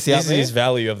saying Throw this this is out there. his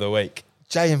value of the week.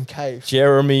 JMK,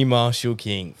 Jeremy Marshall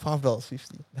King. $5.50.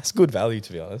 That's good value,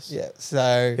 to be honest. Yeah.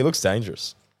 So He looks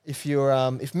dangerous. if you're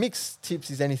if Mick's tips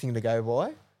is anything to go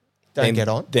by, don't Then get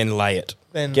on. Then lay it.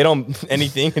 Then Get on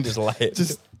anything and just lay it.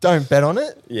 just don't bet on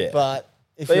it. Yeah. But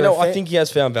if But you're a I fan- think he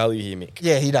has found value here, Mick.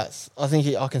 yeah, he does. I think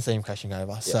I can see him crashing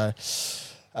over. So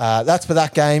that's for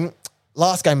that game.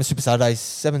 Last game of Super Saturday,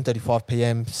 7:35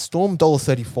 p.m. Storm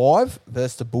 $1.35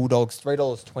 versus the Bulldogs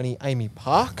 $3.20. Amy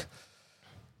Park.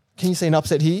 Can you see an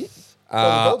upset here?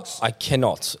 Bulldogs. I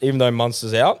cannot, even though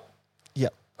Munster's out.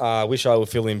 Yep. I wish I would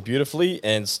fill in beautifully.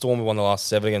 And Storm won the last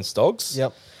 7 against Dogs.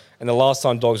 Yep. And the last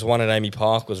time Dogs won at Amy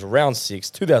Park was round 6,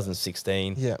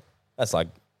 2016. Yep. That's like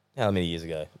how many years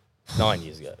ago? 9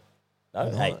 years ago. No,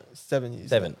 8. 7 years.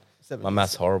 7. ago. 7 My years.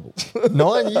 math's horrible.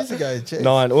 9 years ago. Jeez.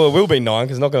 9. Well, it will be 9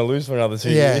 because not going to lose for another 2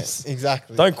 Yeah, years.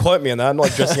 exactly. Don't quote me on that. I'm not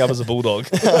dressing up as a bulldog.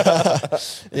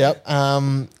 Yep.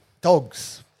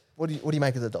 Dogs. What do you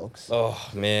make of the Dogs? Oh,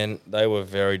 man. They were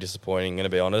very disappointing, going to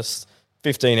be honest.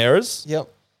 15 errors. Yep.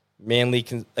 Manly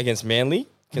against Manly.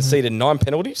 Conceded 9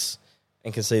 penalties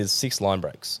and conceded 6 line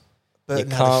breaks.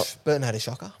 Burton can't- had a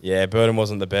shocker. Yeah, Burton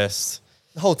wasn't the best.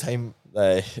 The whole team.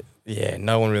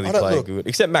 No one really I don't- played look- good.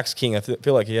 Except Max King. I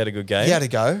feel like he had a good game. He had to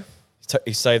go.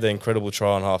 He saved the incredible try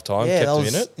on half time, Yeah, kept that him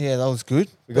was, in it. yeah, that was good.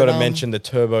 We got to But, mention the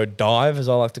turbo dive, as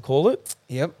I like to call it.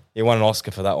 Yep. He won an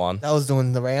Oscar for that one. That was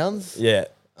doing the rounds Yeah.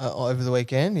 over the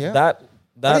weekend. Yeah. That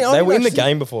I they didn't were in the actually-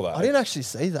 game before that. I didn't actually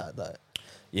see that though.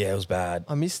 Yeah, it was bad.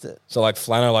 I missed it. So like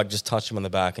Flano like just touched him on the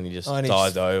back and he just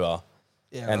dived over.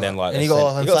 Yeah, and then like and he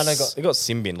got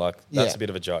Simbin. Like that's a bit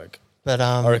of a joke. But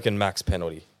I reckon max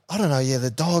penalty. I don't know. Yeah,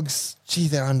 the Dogs. Gee,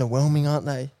 they're underwhelming, aren't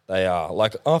they? They are.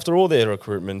 Like after all their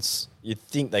recruitments, you'd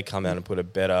think they come out and put a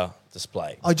better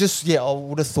display. I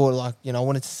would have thought like I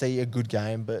wanted to see a good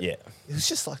game, but it was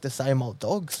just like the same old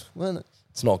Dogs, wasn't it?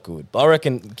 It's not good, but I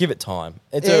reckon give it time.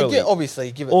 It's early. Yeah,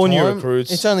 obviously, give it all time. All new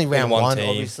recruits. It's only round one, team.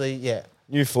 obviously. Yeah.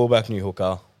 New fullback, new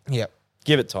hooker. Yeah.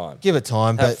 Give it time. Give it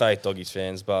time. Have faith, Doggies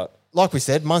fans. But like we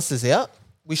said, Munster's out.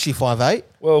 Wishy 5'8".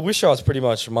 Well, Wishar's pretty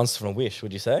much Munster from Wish,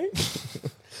 would you say?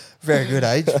 Very good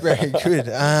age. Very good.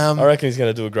 I reckon he's going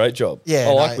to do a great job. Yeah,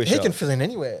 I like Wishar. he can fill in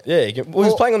anywhere. Yeah,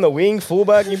 he's playing on the wing,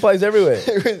 fullback. He plays everywhere.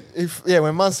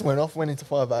 When Munster went into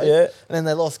 5'8", and then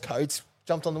they lost Coates,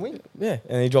 jumped on the wing. Yeah,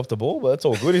 and he dropped the ball, but that's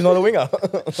all good. He's not a winger.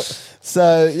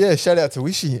 So, yeah, shout out to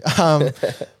Wishy.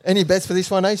 Any bets for this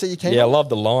one, Age, that you can? Yeah, I love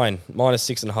the line.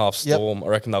 -6.5 Storm. Yep. I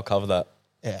reckon they'll cover that.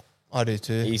 Yeah, I do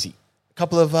too. Easy. A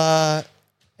couple of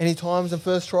any times and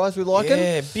first tries we like it.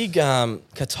 Yeah, big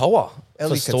Katoa.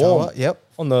 Ellie Katoa, yep.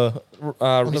 On the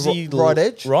right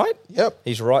edge. Right? Yep.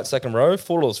 He's right, second row,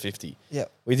 $4.50.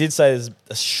 Yep. We did say there's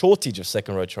a shortage of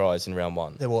second row tries in round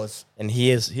one. There was. And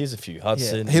here's a few.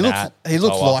 Hudson, yeah. He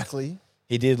looks likely.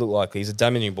 He did look likely. He's a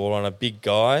damaging ball on a big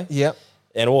guy. Yep.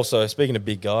 And also, speaking of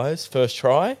big guys, first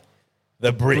try,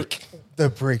 the brick. The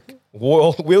brick.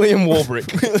 William Warbrick.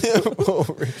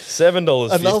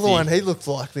 $7.50. Another one, he looked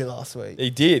likely last week. He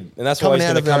did. And that's why he's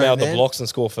going to come out of the blocks and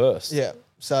score first. Yeah.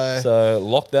 So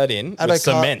lock that in with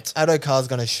cement. Adokar's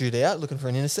going to shoot out, looking for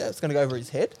an intercept. It's going to go over his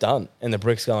head. Done. And the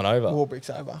brick's going over. Warbrick's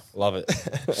over. Love it.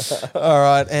 All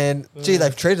right. And,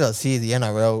 they've treated us here, the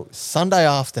NRL, Sunday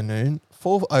afternoon,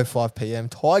 4:05 p.m.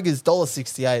 Tigers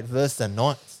 $1.68 versus the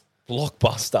Knights.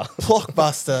 Blockbuster.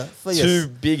 For Two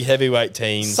big heavyweight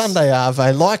teams. Sunday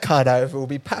Arvo, like Hardover, will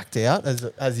be packed out as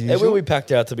usual. It will be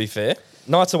packed out, to be fair.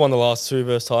 Knights have won the last 2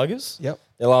 versus Tigers. Yep.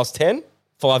 Their last 10,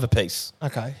 5 apiece.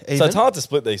 Okay. Even. So it's hard to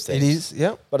split these teams. It is,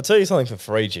 yep. But I'll tell you something for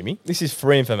free, Jimmy. This is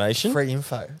free information. Free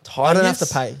info. Tigers, I don't have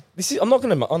to pay. I'm not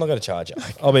gonna charge you.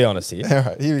 I'll be honest here. All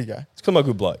right, here we go. It's because I'm a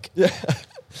good bloke. Yeah.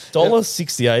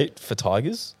 $1.68 for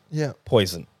Tigers. Yeah.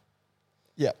 Poison.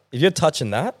 Yeah. If you're touching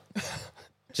that,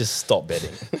 just stop betting.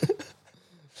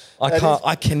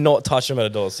 I cannot touch them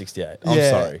at $1.68. I'm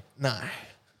sorry. No,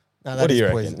 what do you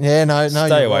reckon? Yeah, no.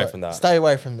 Stay away from that. Stay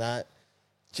away from that.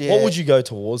 Yeah. What would you go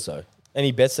towards though?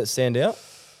 Any bets that stand out?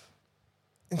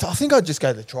 I think I'd just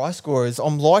go the try scorers.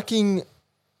 I'm liking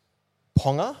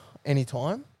Ponga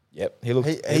anytime. Yep, he looked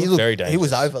very dangerous. He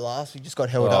was over last. He just got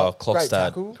held up. Clock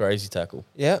stat, crazy tackle.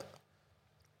 Yeah.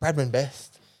 Bradman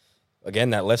best. Again,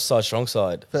 that left side, strong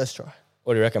side. First try.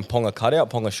 What do you reckon? Ponga cutout,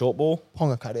 Ponga short ball?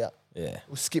 Ponga cutout. Yeah.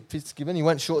 We'll skip Fitzgibbon. He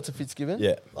went short to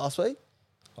Fitzgibbon last week.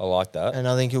 I like that. And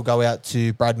I think he'll go out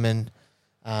to Bradman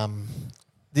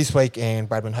this week, and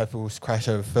Bradman hopefully will crash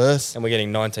over first. And we're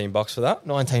getting $19 for that.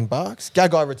 $19.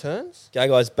 Gagai returns.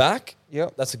 Gagai's back.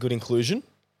 Yep. That's a good inclusion.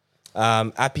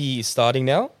 Appy is starting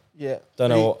now. Yeah. Don't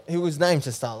know. He was named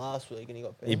to start last week and he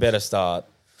got benched. He better start.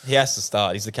 He has to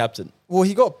start. He's the captain. Well,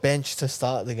 he got benched to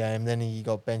start the game, then he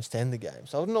got benched to end the game.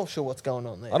 So I'm not sure what's going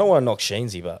on there. I don't want to knock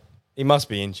Sheensy, but he must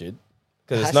be injured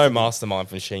because there's no mastermind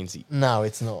from Sheensy. No,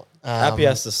 it's not. Appy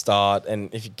has to start,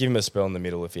 and if you give him a spell in the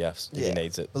middle if he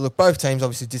needs it. But look, both teams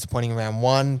obviously disappointing around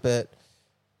one, but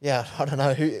yeah, I don't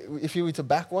know. If you were to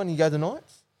back one, you go the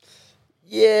Knights?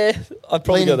 Yeah, I'd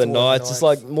probably go the Knights. Knights. It's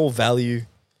like more value.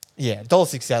 Yeah,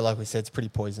 $1.68, like we said, it's pretty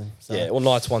poison. So. Yeah, or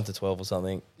Knights 1 to 12 or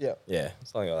something. Yeah. Yeah,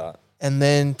 something like that. And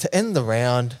then to end the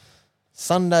round,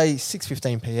 Sunday,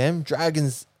 6:15 p.m,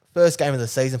 Dragons, first game of the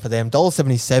season for them,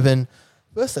 $1.77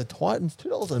 versus the Titans,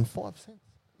 $2.05.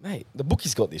 Mate, the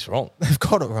bookies got this wrong. They've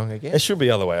got it wrong again. It should be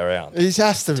the other way around. It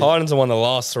has to be. Titans have won the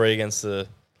last 3 out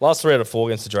of 4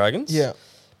 against the Dragons. Yeah.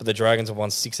 But the Dragons have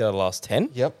won 6 out of the last 10.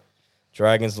 Yep.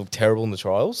 Dragons look terrible in the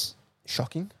trials.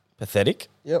 Shocking. Pathetic.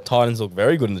 Yep. Titans look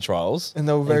very good in the trials. And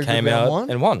they were very came good round out one.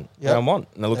 and won. Yep. Round 1.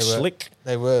 And they look slick.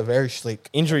 They were very slick.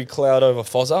 Injury cloud over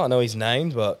Fozza. I know he's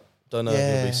named, but don't know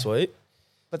if he'll be sweet.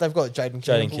 But they've got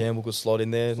Jaden Campbell could slot in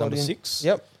there, number 6.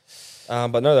 Yep.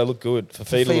 But no, they look good.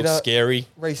 Fafita looks scary.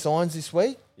 Re-signs this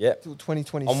week. Yep. Till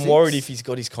 2026. I'm worried if he's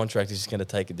got his contract, he's just going to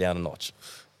take it down a notch.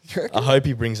 You reckon? I hope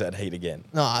he brings that heat again.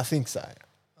 No, I think so.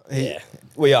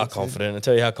 We are confident. I'll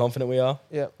tell you how confident we are.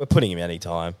 Yeah. We're putting him any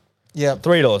time. Yeah.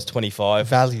 $3.25.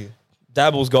 Value.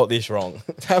 Dabble's got this wrong.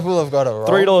 Dabble have got it wrong.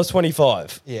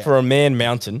 $3.25 for a man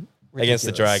mountain against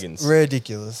the Dragons.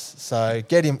 Ridiculous. So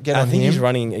get on him. I think he's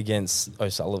running against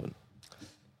O'Sullivan.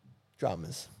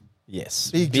 Dramas.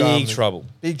 Yes. Big trouble.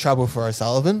 Big trouble for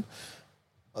O'Sullivan.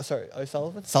 Oh, sorry,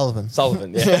 O'Sullivan? Sullivan.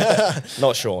 Sullivan, yeah.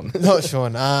 Not Sean. Not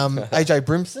Sean. AJ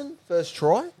Brimson, first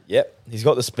try. Yep. He's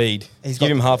got the speed. He's Give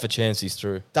got him the- half a chance, he's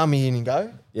through. Dummy in and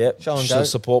go. Yep. Show and Just go.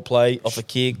 support play, off a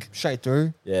kick. Straight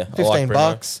through. Yeah. I 15 like Brimo.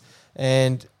 bucks.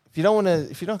 And if you're not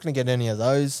going to get any of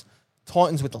those,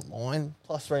 Titans with the line,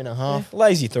 plus 3.5.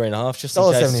 Lazy 3.5, just in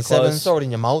case it's $1.77. close. Throw it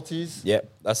in your multis. Yep.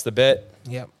 That's the bet.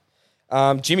 Yep.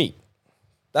 Jimmy,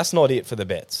 that's not it for the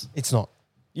bets. It's not.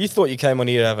 You thought you came on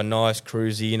here to have a nice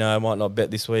cruisy, might not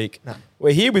bet this week. No.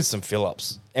 We're here with some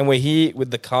fill-ups. And we're here with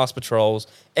the Cast Patrols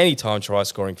anytime try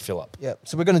scoring fill-up. Yep.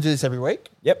 So we're going to do this every week.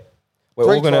 Yep. We're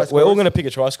Three all try gonna scorers. pick a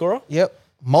try scorer Yep.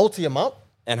 Multi them up.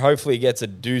 and hopefully it gets a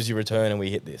doozy return and we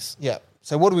hit this. Yep.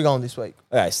 So what are we going this week?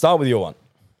 Okay, start with your one.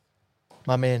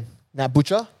 My man, Nat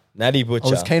Butcher. Natty I Butcher.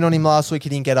 was keen on him last week. He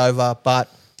didn't get over, but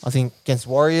I think against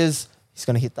Warriors, he's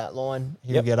going to hit that line.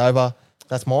 He'll Yep. get over.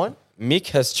 That's mine. Mick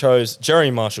has chose Jerry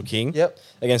Marshall King Yep.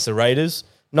 against the Raiders.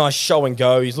 Nice show and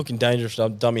go. He's looking dangerous,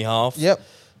 dummy half. Yep.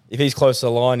 If he's close to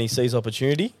the line, he sees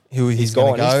opportunity. He's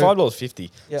gone. gonna He's go.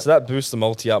 $5.50. Yep. So that boosts the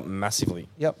multi up massively.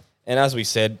 Yep. And as we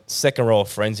said, second row of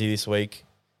frenzy this week.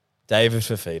 David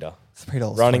Fafita It's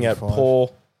 $3.25. running at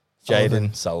poor Sullivan.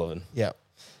 Jaden Sullivan. Yep.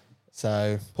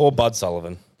 So Poor Bud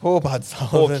Sullivan. poor Bud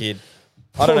Sullivan. Poor kid.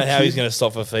 I don't know how kid. he's going to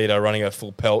stop Fafita running at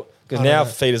full pelt because I don't now know.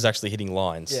 Fafita's actually hitting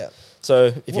lines. Yeah.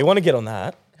 So if you want to get on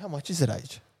that, How much is it,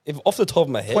 Age? if off the top of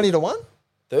my head, 20 to 1?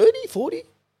 30, 40?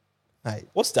 Mate,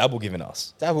 What's Dabble giving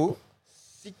us? double.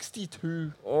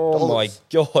 $62. Oh my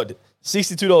God.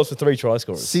 $62 for 3 try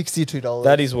scorers. $62.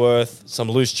 That is worth some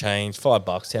loose change, $5,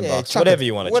 $10, chuck whatever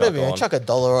you want to whatever chuck you on. want. Chuck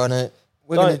 $1 on it.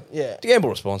 We're Don't- gonna, yeah. Gamble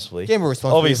responsibly. Gamble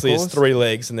responsibly, Obviously, of it's course. 3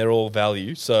 legs and they're all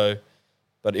value. So,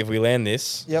 but if we land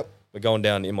this, Yep. we're going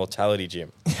down immortality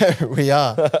gym. We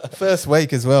are. First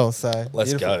week as well, so.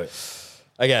 Let's beautiful.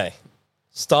 go. Okay.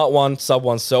 Start one, sub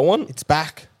one, so on. It's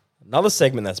back. Another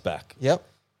segment that's back. Yep.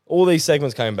 All these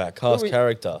segments coming back. Cast we-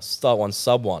 character, start one,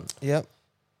 sub one. Yep.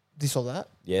 This or that.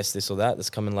 Yes, this or that. That's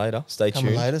coming later. Stay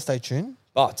Coming tuned. later. Stay tuned.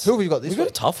 But Who have we got this we've got a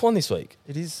week? tough one this week.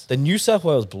 It is. The New South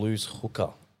Wales Blues hooker,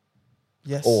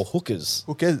 Yes. or hookers,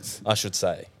 Hookers. I should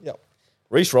say. Yep.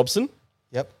 Reece Robson,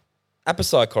 Yep.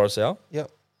 Apasai Coruscant, Yep.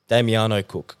 Damiano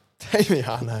Cook.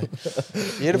 Damiano.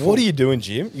 Beautiful. What are you doing,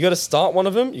 Jim? You got to start one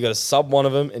of them, you got to sub one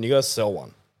of them, and you got to sell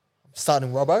one.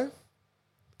 Starting Robbo?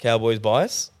 Cowboys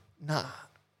bias. Nah.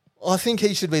 I think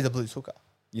he should be the Blues hooker.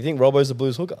 You think Robbo's the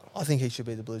Blues hooker? I think he should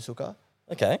be the Blues hooker.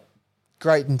 Okay.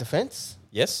 Great in defence.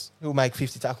 Yes. He'll make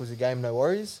 50 tackles a game, no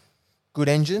worries. Good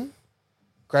engine.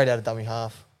 Great out of dummy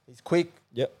half. He's quick,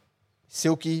 Yep.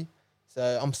 silky.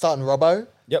 So I'm starting Robbo.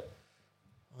 Yep.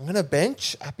 I'm going to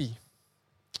bench Appy.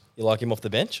 You like him off the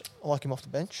bench? I like him off the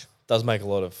bench. Does make a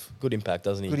lot of good impact,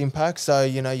 doesn't he? Good impact. So,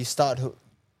 you start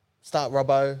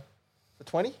Robbo for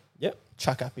 20. Yep.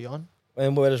 Chuck Appy on.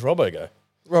 And where does Robbo go?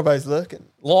 Robbo's lurking.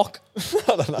 Lock.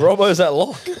 Robbo's at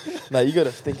lock. No, you got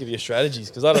to think of your strategies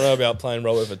because I don't know about playing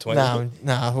Robbo for 20.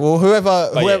 No. Well, whoever.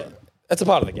 But yeah, that's a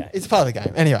part of the game. It's part of the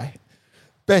game. Anyway,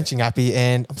 benching Appy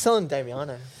and I'm selling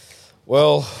Damiano.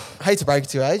 Well, I hate to break it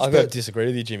to you, Age, I've got to but disagree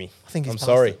with you, Jimmy. I think he's I'm past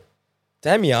sorry. it.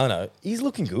 Damiano, he's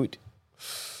looking good.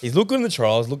 He's looked good in the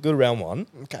trials, looked good round one.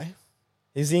 okay.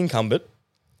 He's the incumbent.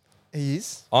 He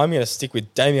is. I'm going to stick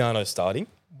with Damiano starting.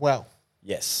 Well,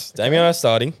 Yes, Damiano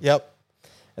starting. yep.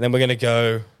 And then we're going to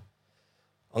go,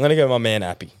 I'm going to go my man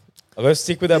Appy. I'm going to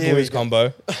stick with that Here we Blues go.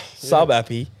 combo. Sub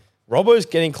Appy. Robbo's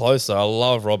getting closer. I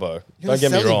love Robbo. You're Don't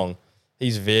get me gonna sell him? wrong.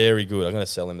 He's very good. I'm going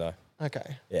to sell him though.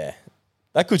 Okay. Yeah.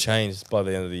 That could change by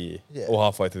the end of the year Yeah. or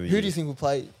halfway through the year. Who do you think will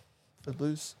play for the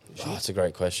Blues? Oh, that's a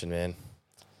great question, man.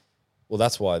 Well,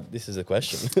 that's why this is a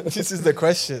question. This is the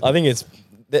question. I think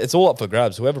it's all up for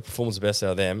grabs. Whoever performs the best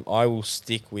out of them, I will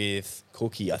stick with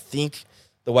Cookie. I think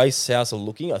the way Souths are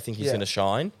looking, I think he's Yeah. going to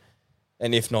shine.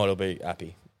 And if not, it'll be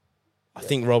Appy. I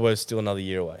think Robbo's still another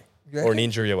year away You or an reckon?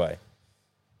 injury away.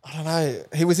 I don't know.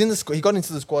 He was in the squad. He got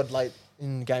into the squad late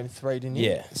in game 3, didn't he?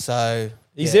 Yeah. So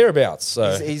He's yeah. thereabouts.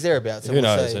 So He's thereabouts. So Who we'll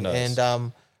knows, see. who knows?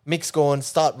 And Mick's gone.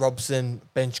 Start Robson,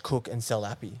 bench Cook, and sell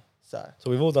Appy. So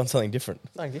we've all done something different.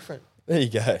 something different. There you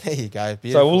go. There you go. So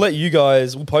Beautiful. we'll let you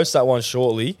guys, we'll post that one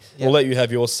shortly. Yep. We'll let you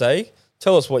have your say.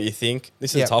 Tell us what you think.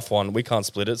 This is Yep. a tough one. We can't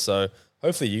split it. So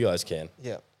hopefully you guys can.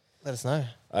 Yeah. Let us know.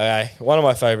 Okay, one of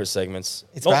my favourite segments.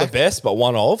 It's Not back. the best, but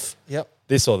one of. Yep.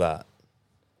 This or that.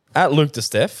 At Luke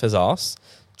DeSteph has asked,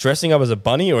 dressing up as a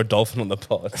bunny or a dolphin on the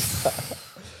pod?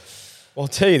 Well, I'll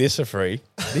tell you this for free.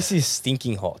 This is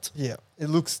stinking hot. Yeah. It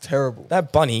looks terrible.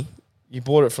 That bunny, you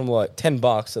bought it from like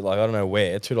 $10 at like, I don't know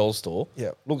where, $2 store.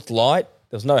 Yep. Looked light.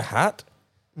 There was no hat.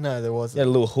 No, there It wasn't. had a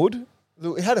little hood.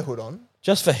 Look, it had a hood on.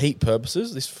 Just for heat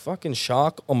purposes. This fucking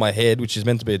shark on my head, which is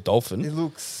meant to be a dolphin. It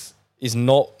looks. is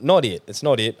not it. It's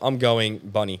not it. I'm going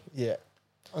Bunny. Yeah.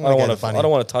 I don't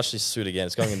want to touch this suit again.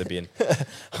 It's going in the bin.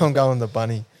 I'm going the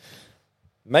Bunny.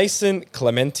 Mason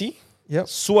Clementi, Yep.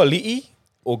 Suali'i,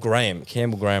 or Graham?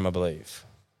 Campbell Graham, I believe.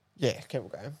 Yeah, Campbell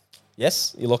Graham.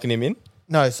 Yes? You're locking him in?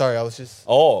 No, sorry, I was just...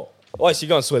 Oh, so you're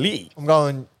going Suali'i. I'm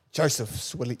going Joseph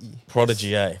Suali'i.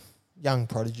 Prodigy, eh? Young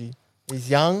prodigy. He's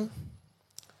young,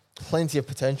 plenty of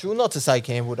potential. Not to say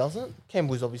Campbell doesn't.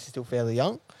 Campbell's obviously still fairly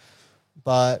young.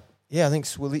 But, yeah, I think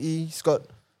Suali'i's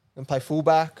can play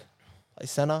fullback, play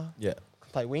centre, Yeah.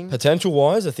 can play wing.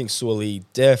 Potential-wise, I think Suali'i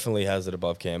definitely has it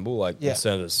above Campbell, like Yeah. in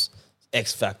terms of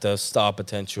X-factor, star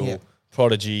potential, Yeah.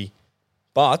 prodigy.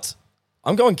 But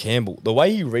I'm going Campbell. The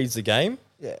way he reads the game,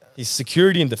 Yeah. his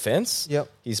security in defence, Yep.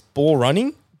 his ball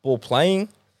running, ball playing,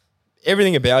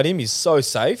 everything about him is so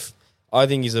safe. I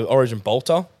think he's an origin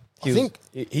bolter.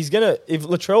 He's gonna, if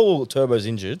Latrell Turbo's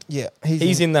injured, Yeah.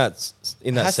 he's in that has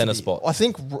to centre be. spot. I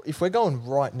think if we're going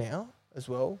right now as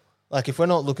well, like if we're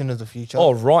not looking to the future,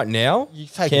 Oh, right now, you're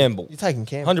Campbell. You're taking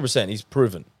Campbell. 100%. He's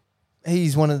proven.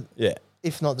 He's one of, Yeah.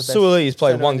 if not the best. Suali'i's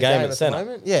played centre one in the game at the centre.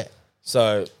 moment. Yeah.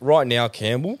 So right now,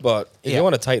 Campbell. But if Yeah. you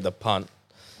want to take the punt,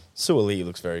 Suali'i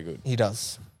looks very good. He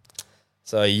does.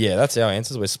 So yeah, that's our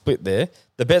answers. We're split there.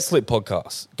 The Bet Slip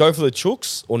podcast. Go for the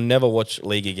Chooks or never watch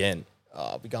League again.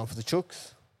 I'll be going for the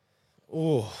Chooks.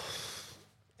 Oh,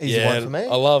 Easy one for me.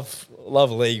 I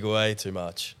love League way too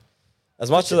much. As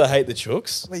much as I hate the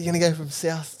Chooks. Where are you going to go from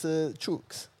South to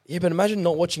Chooks? Yeah, but imagine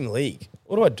not watching League.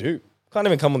 What do? Can't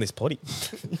even come on this potty.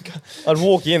 I'd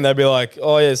walk in, they'd be like,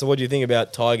 "Oh yeah, so what do you think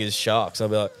about Tigers Sharks?" I'd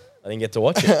be like, "I didn't get to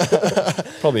watch it."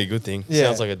 Probably a good thing. Yeah.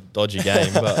 Sounds like a dodgy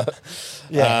game, but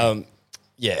Yeah.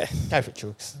 yeah. Go for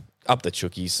Chooks. Up the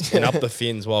Chookies and up the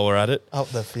Fins while we're at it. Up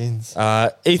the Phins.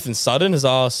 Ethan Sutton has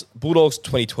asked Bulldogs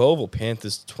 2012 or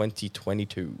Panthers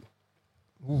 2022.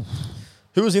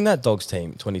 Who was in that Dogs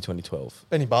team 2012?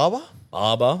 Benny Barber.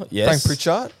 Barber, yes. Frank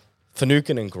Pritchard.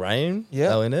 Finucane and Graham, Yeah.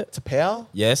 they were in it. Tapau.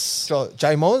 Yes.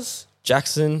 J Moz.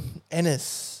 Jackson,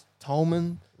 Ennis.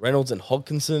 Tolman. Reynolds and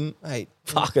Hodkinson. Mate.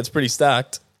 Fuck, it's pretty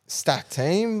stacked. Stacked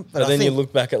team. But I then you think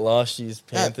look back at last year's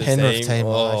that Panthers Penrith team oh,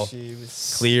 last year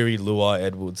was... Cleary, Luai,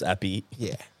 Edwards, Appy,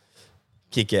 Yeah.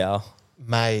 Kickow,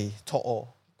 May. To'o.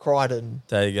 Crichton.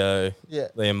 Dago, Yeah.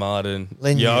 Liam Martin,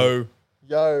 Leniu.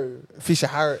 Yo, Fisher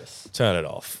Harris. turn it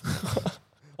off.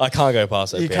 I can't go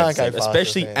past that. You Panthers can't go team, past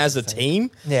especially the as a Panthers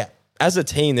team. Yeah. As a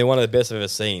team, they're one of the best I've ever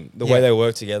seen. The Yeah. way they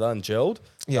work together and gelled,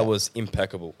 Yeah. that was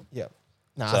impeccable. Yeah.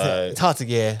 No, So, I think it's hard to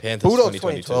get. Panthers Bulldogs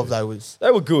 2022. 2012 though was...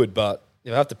 They were good, but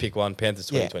if I have to pick one, Panthers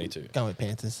Yeah. 2022. Going with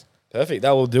Panthers. Perfect.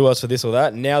 That will do us for this or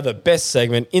that. Now the best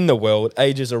segment in the world,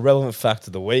 Age's irrelevant fact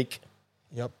of the week.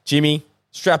 Yep. Jimmy,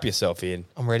 strap yourself in.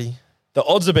 I'm ready. The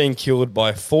odds of being killed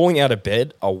by falling out of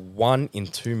bed are 1 in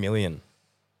 2 million.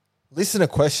 Listener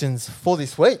questions for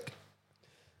this week.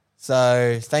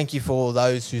 So thank you for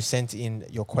those who sent in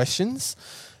your questions.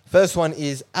 First one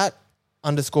is @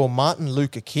 Martin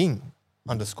Luther King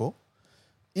 _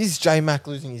 Is J-Mac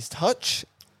losing his touch?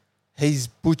 He's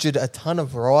butchered a ton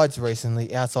of rides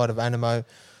recently outside of Animo.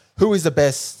 Who is the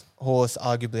best horse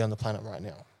arguably on the planet right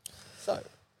now? So,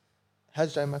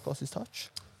 has J-Mac lost his touch?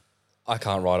 I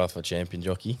can't write off a champion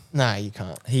jockey. Nah, you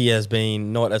can't. He has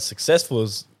been not as successful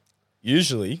as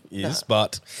usually is,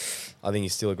 but I think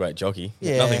he's still a great jockey.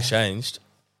 Yeah. Nothing's changed.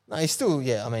 No, he's still,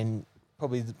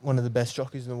 probably one of the best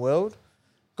jockeys in the world.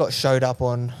 Got showed up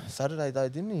on Saturday though,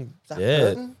 didn't he? Zach Yeah.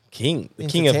 Burton? King. The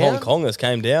Into king of town. Hong Kong has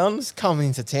came down. He's coming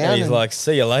into town. And he's like,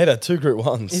 see you later, 2 Group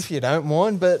 1s. if you don't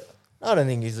mind, but I don't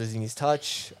think he's losing his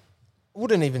touch. I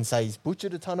wouldn't even say he's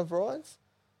butchered a ton of rides.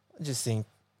 I just think,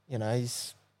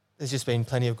 there's just been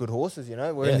plenty of good horses,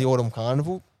 We're Yeah. in the Autumn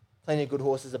Carnival. Plenty of good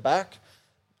horses are back.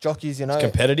 Jockeys,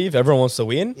 Competitive. Everyone wants to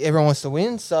win. everyone wants to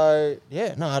win. So,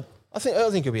 I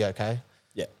think he'll be okay.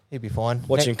 Yeah. He'll be fine.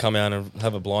 Watch him come out and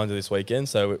have a blinder this weekend,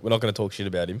 so we're not going to talk shit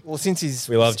about him. Well,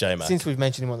 We love J-Mac. Since we've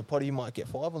mentioned him on the pod, he might get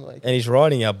 5 on the week. And he's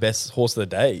riding our best horse of the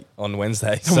day on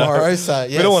Wednesday. Tomorrow, So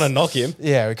yes. we don't want to knock him.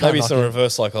 Yeah, we can't Maybe knock some him.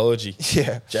 reverse psychology.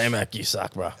 Yeah. J-Mac, you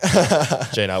suck, bro.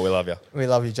 Gino, we love you. We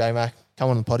love you, J-Mac. Come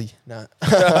on the potty. No.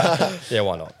 Yeah,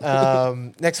 why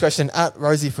not? Next question,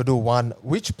 @Rosie Fadul 1.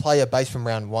 Which player based from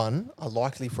round 1 are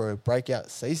likely for a breakout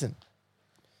season?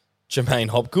 Jermaine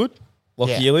Hopgood,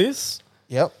 Lockie Yeah. Ilias.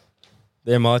 Yep.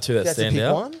 They're my two that That's to stand pick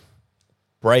out. one?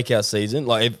 Breakout season.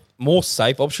 Like, more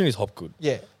safe option is Hopgood.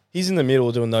 Yeah. He's in the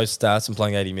middle doing those stats and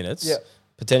playing 80 minutes. Yeah.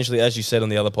 Potentially, as you said on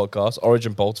the other podcast,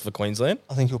 Origin bolts for Queensland.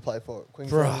 I think he'll play for it.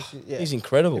 Queensland Bruh, this year. Yeah. he's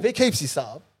incredible. If he keeps his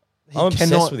sub, he I'm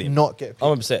obsessed cannot with him. not get picked.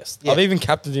 I'm obsessed. Yeah. I've even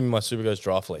captained him in my Supercoach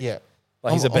draft league. Yeah.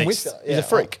 Like, he's a I'm beast. with you. He's a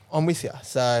freak. I'm with you.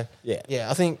 So, Yeah.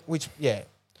 I think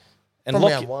And from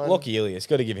round one. Lockie Ilias,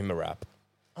 got to give him a rap.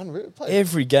 Unreal.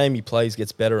 Every game he plays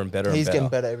gets better and better. He's and better. getting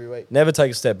better every week. Never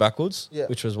take a step backwards,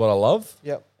 which was what I love.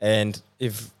 Yep. And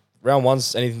if round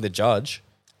one's anything to judge,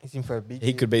 he's in for a big.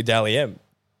 He could be Dally M.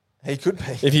 He could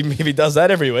be. If he does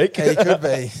that every week. He could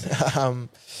be.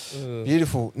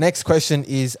 Beautiful. Next question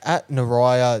is at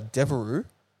Naraya Devereux.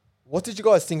 What did you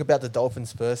guys think about the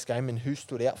Dolphins' first game and who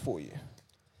stood out for you?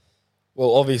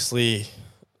 Well, obviously,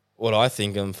 what I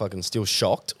think, I'm fucking still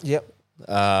shocked. Yep.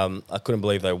 I couldn't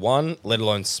believe they won, let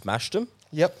alone smashed them.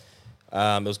 Yep.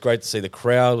 It was great to see the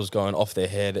crowd was going off their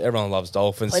head. Everyone loves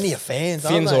Dolphins. Plenty of fans,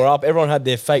 Fins aren't they? were up. Everyone had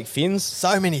their fake fins.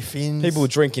 So many fins. People were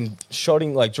drinking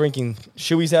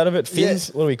shoeies out of it. Fins.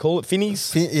 Yeah. What do we call it?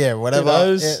 Finnies? Yeah, whatever.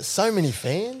 Yeah, so many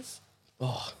fans.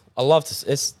 Oh, I love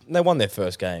to. They won their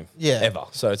first game. Yeah. Ever.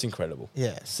 So it's incredible.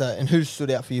 Yeah. So, and who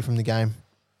stood out for you from the game?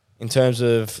 In terms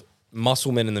of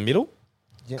muscle men in the middle,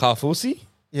 Carfusi.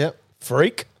 Yep.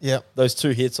 Freak. Yep. Those 2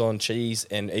 hits on Cheese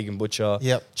and Egan Butcher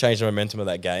changed the momentum of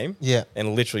that game. Yeah.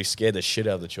 And literally scared the shit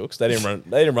out of the Chooks. They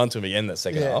didn't run to him again that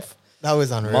second half. That was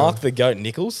unreal. Mark the Goat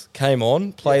Nichols came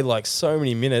on, played like so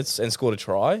many minutes and scored a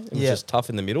try. It was just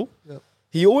tough in the middle. Yep.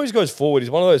 He always goes forward.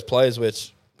 He's one of those players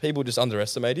which people just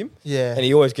underestimate him. Yeah. And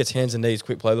he always gets hands and knees,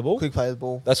 quick play the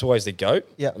ball. That's always the GOAT.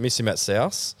 Yeah. I miss him at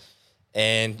South.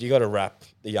 And you got to wrap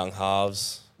the young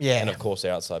halves. Yeah. And of course,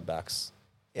 our outside backs.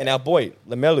 Yeah. And our boy,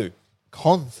 Lamelu.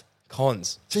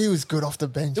 Cons. Gee, he was good off the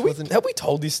bench, Have we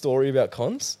told this story about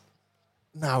Cons?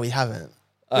 No, we haven't.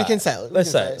 We can say it.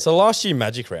 Let's say it. So last year,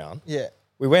 Magic Round. Yeah.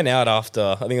 We went out after,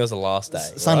 I think it was the last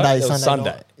day. Sunday.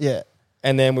 Sunday. Yeah.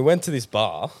 And then we went to this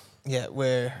bar. Yeah,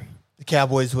 where the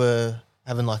Cowboys were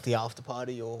having like the after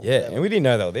party or whatever. And we didn't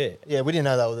know they were there. Yeah, we didn't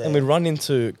know they were there. And we'd run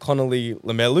into Connolly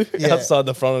Lamelu outside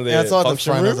the front of their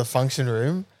of the function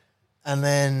room. And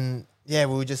then, we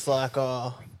were just like,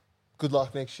 oh, good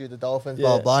luck next year, the Dolphins,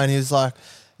 blah, blah, blah. And he was like,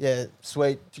 yeah,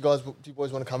 sweet. Do you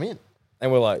boys want to come in?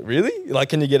 And we're like, really? Like,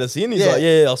 can you get us in? He's like,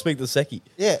 yeah, I'll speak to Seki.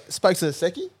 Yeah, spoke to the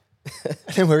Seki.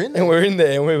 And we're in there. And we're in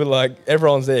there, and we were like,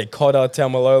 everyone's there. Cotter,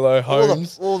 Taumalolo,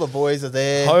 Holmes. All the boys are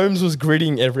there. Holmes was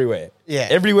gritting everywhere. Yeah.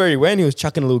 Everywhere he went, he was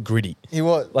chucking a little gritty. He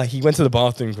was. Like, he went to the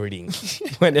bathroom gritting.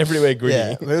 Went everywhere gritty.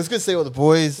 Yeah, but it was good to see all the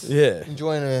boys. Yeah.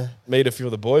 Enjoying Meet a few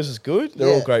of the boys was good.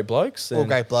 They're all great blokes. All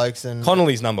great blokes. And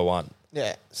Connolly's number one.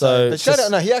 Yeah. So but shout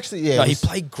out, he actually, he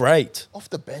played great. Off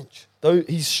the bench. Though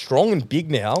he's strong and big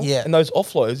now. Yeah. And those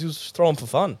offloads, he was throwing for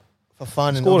fun.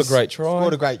 Scored a great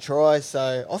try.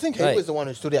 So I think he was the one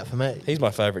who stood out for me. He's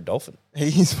my favourite Dolphin.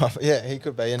 He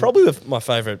could be. And probably my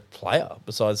favourite player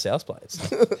besides South players.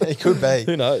 He could be.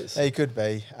 Who knows? He could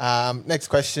be. Next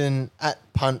question at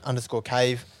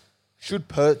punt_cave. Should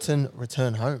Purton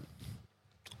return home?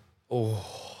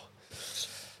 Oh,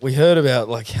 we heard about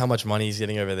like how much money he's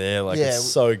getting over there. Like it's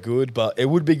so good, but it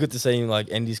would be good to see him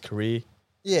like end his career.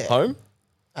 Home.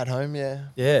 At home, yeah.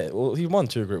 Yeah. Well, he won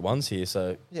 2 Group 1s here,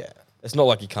 so it's not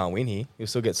like he can't win here. He'll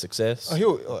still get success. Oh,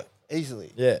 he'll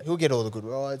easily. Yeah. He'll get all the good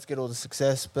rides, get all the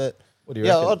success, but what do you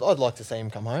reckon? I'd like to see him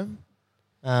come home.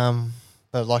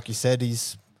 But like you said,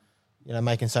 he's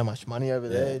making so much money over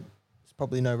there. There's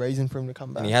probably no reason for him to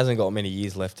come back. And he hasn't got many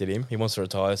years left in him. He wants to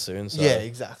retire soon. So. Yeah,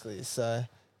 exactly. So,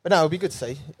 but no, it'd be good to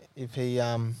see if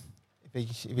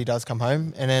he does come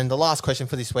home. And then the last question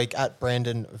for this week at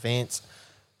Brandon Vance.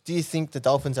 Do you think the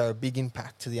Dolphins are a big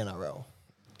impact to the NRL?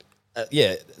 To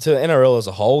the NRL as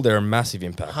a whole, they're a massive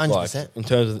impact. 100%. Like, in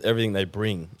terms of everything they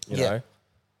bring, you know.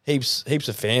 Heaps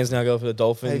of fans now go for the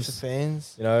Dolphins. Heaps of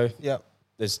fans.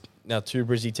 There's now 2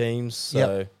 Brizzy teams,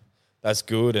 so that's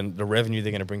good. And the revenue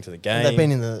they're going to bring to the game. And they've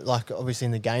been obviously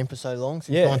in the game for so long,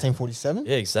 since 1947.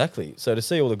 Yeah, exactly. So to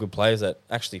see all the good players that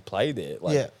actually play there,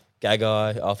 like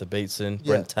Gagai, Arthur Beetson,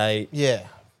 Brent Tate. Yeah.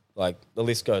 Like, the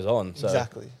list goes on. So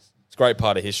exactly. It's a great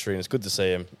part of history, and it's good to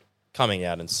see him coming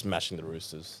out and smashing the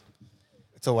Roosters.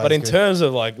 It's always but in terms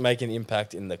of like making an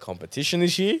impact in the competition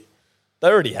this year, they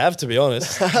already have, to be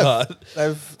honest. But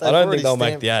they've I don't think they'll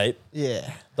make the 8.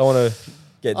 Yeah. Don't want to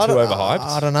get too overhyped.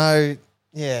 I don't know.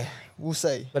 Yeah, we'll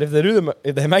see. But if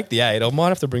they make the 8, I might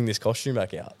have to bring this costume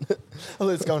back out. Well,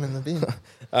 it's going in the bin. All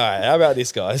right, how about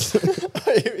this, guys?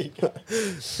 Here we go.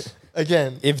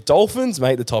 Again. If Dolphins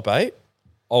make the top 8,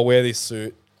 I'll wear this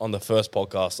suit on the first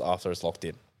podcast after it's locked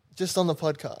in. Just on the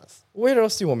podcast? Where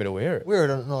else do you want me to wear it? Wear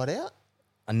it on a night out?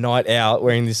 A night out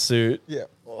wearing this suit? Yeah.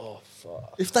 Oh,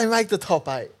 fuck. If they make the top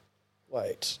 8.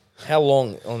 Wait. How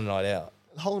long on a night out?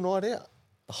 The whole night out.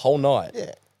 The whole night?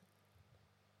 Yeah.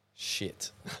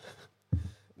 Shit.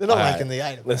 They're not making the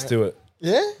 8. Let's do it.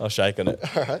 Yeah? I'll shake on it.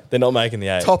 All right. They're not making the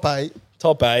 8. Top 8.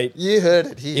 Top 8. You heard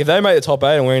it here. If they make the top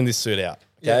 8, I'm wearing this suit out.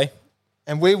 Okay? Yeah.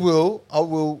 And we will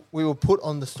put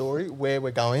on the story where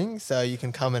we're going, so you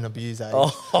can come and abuse Age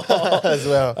as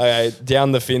well. Okay,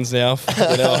 down the fins now.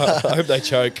 I hope they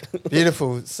choke.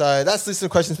 Beautiful. So that's listener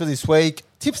questions for this week.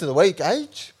 Tips of the week,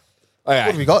 Age. Okay. What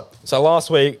have we got? So last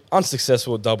week,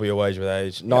 unsuccessful WH with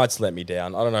Age. Knights let me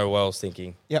down. I don't know what I was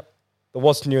thinking. Yep. But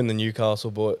what's new in the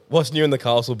Newcastle boy? What's new in the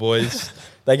Castle boys?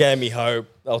 They gave me hope.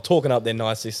 They were talking up their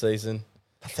Knights this season.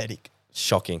 Pathetic.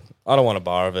 Shocking. I don't want a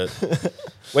bar of it.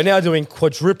 We're now doing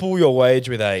quadruple your wage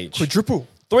with Age. Quadruple.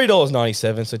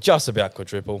 $3.97, so just about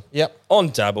quadruple. Yep. On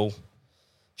Dabble.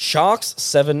 Sharks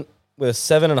 7 with a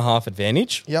 7.5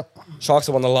 advantage. Yep. Sharks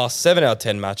have won the last 7 out of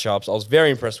 10 matchups. I was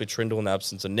very impressed with Trindle in the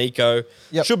absence of Nico.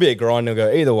 Yep. Should be a grind. He'll go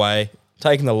either way.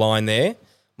 Taking the line there.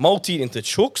 Multi into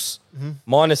Chooks,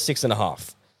 minus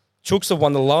 6.5. Chooks have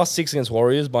won the last 6 against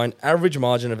Warriors by an average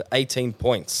margin of 18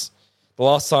 points. The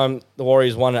last time the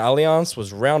Warriors won at Allianz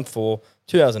was round 4,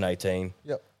 2018.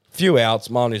 Yep. Few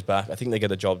outs. Manu's back. I think they get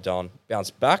the job done.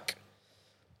 Bounce back.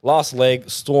 Last leg,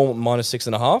 Storm minus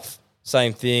 6.5.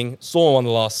 Same thing. Storm won the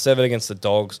last 7 against the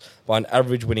Dogs by an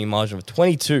average winning margin of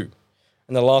 22.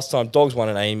 And the last time Dogs won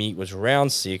at Amy was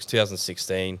round 6,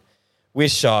 2016.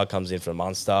 Wishart comes in for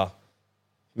Munster.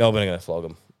 Melbourne are going to flog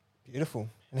them. Beautiful.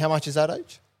 And how much is that,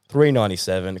 Age?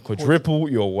 $3.97. Quadruple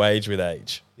your wage with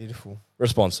Age. Beautiful.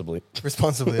 Responsibly.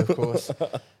 Responsibly, of course.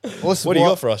 Awesome. What do you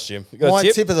got for us, Jim? You got My a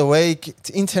tip? tip of the week, it's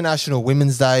International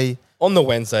Women's Day. On the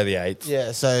Wednesday the 8th.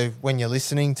 Yeah, so when you're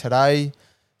listening today,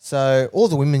 so all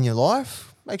the women in your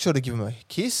life, make sure to give them a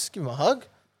kiss, give them a hug.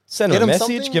 Send Get them a 'em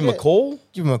message, something, give them yeah. a call,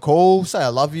 Give them a call, say I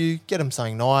love you, get them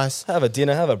something nice. have a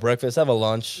dinner, have a breakfast, have a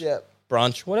lunch, Yeah.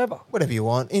 brunch, whatever. Whatever you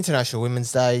want. International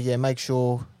Women's Day, yeah, make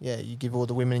sure, you give all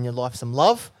the women in your life some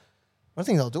love. I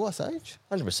think they'll do us, Age.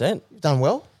 100%. You've done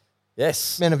well.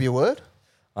 Yes. Man of your word.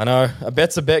 I know. A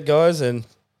bet's a bet, guys, and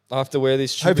I have to wear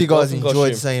this Hope stupid you guys Dolphin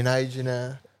enjoyed costume. seeing Age in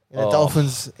a Oh.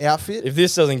 Dolphins outfit. If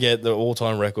this doesn't get the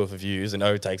all-time record for views and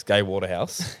overtakes Gay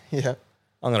Waterhouse, Yeah,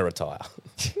 I'm going to retire.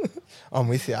 I'm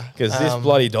with you. Because this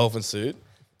bloody Dolphin suit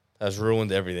has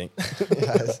ruined everything.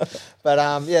 Yes. But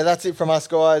that's it from us,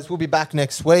 guys. We'll be back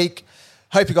next week.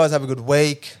 Hope you guys have a good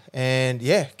week. And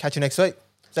catch you next week.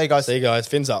 See you guys. See you guys.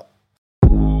 Fins up.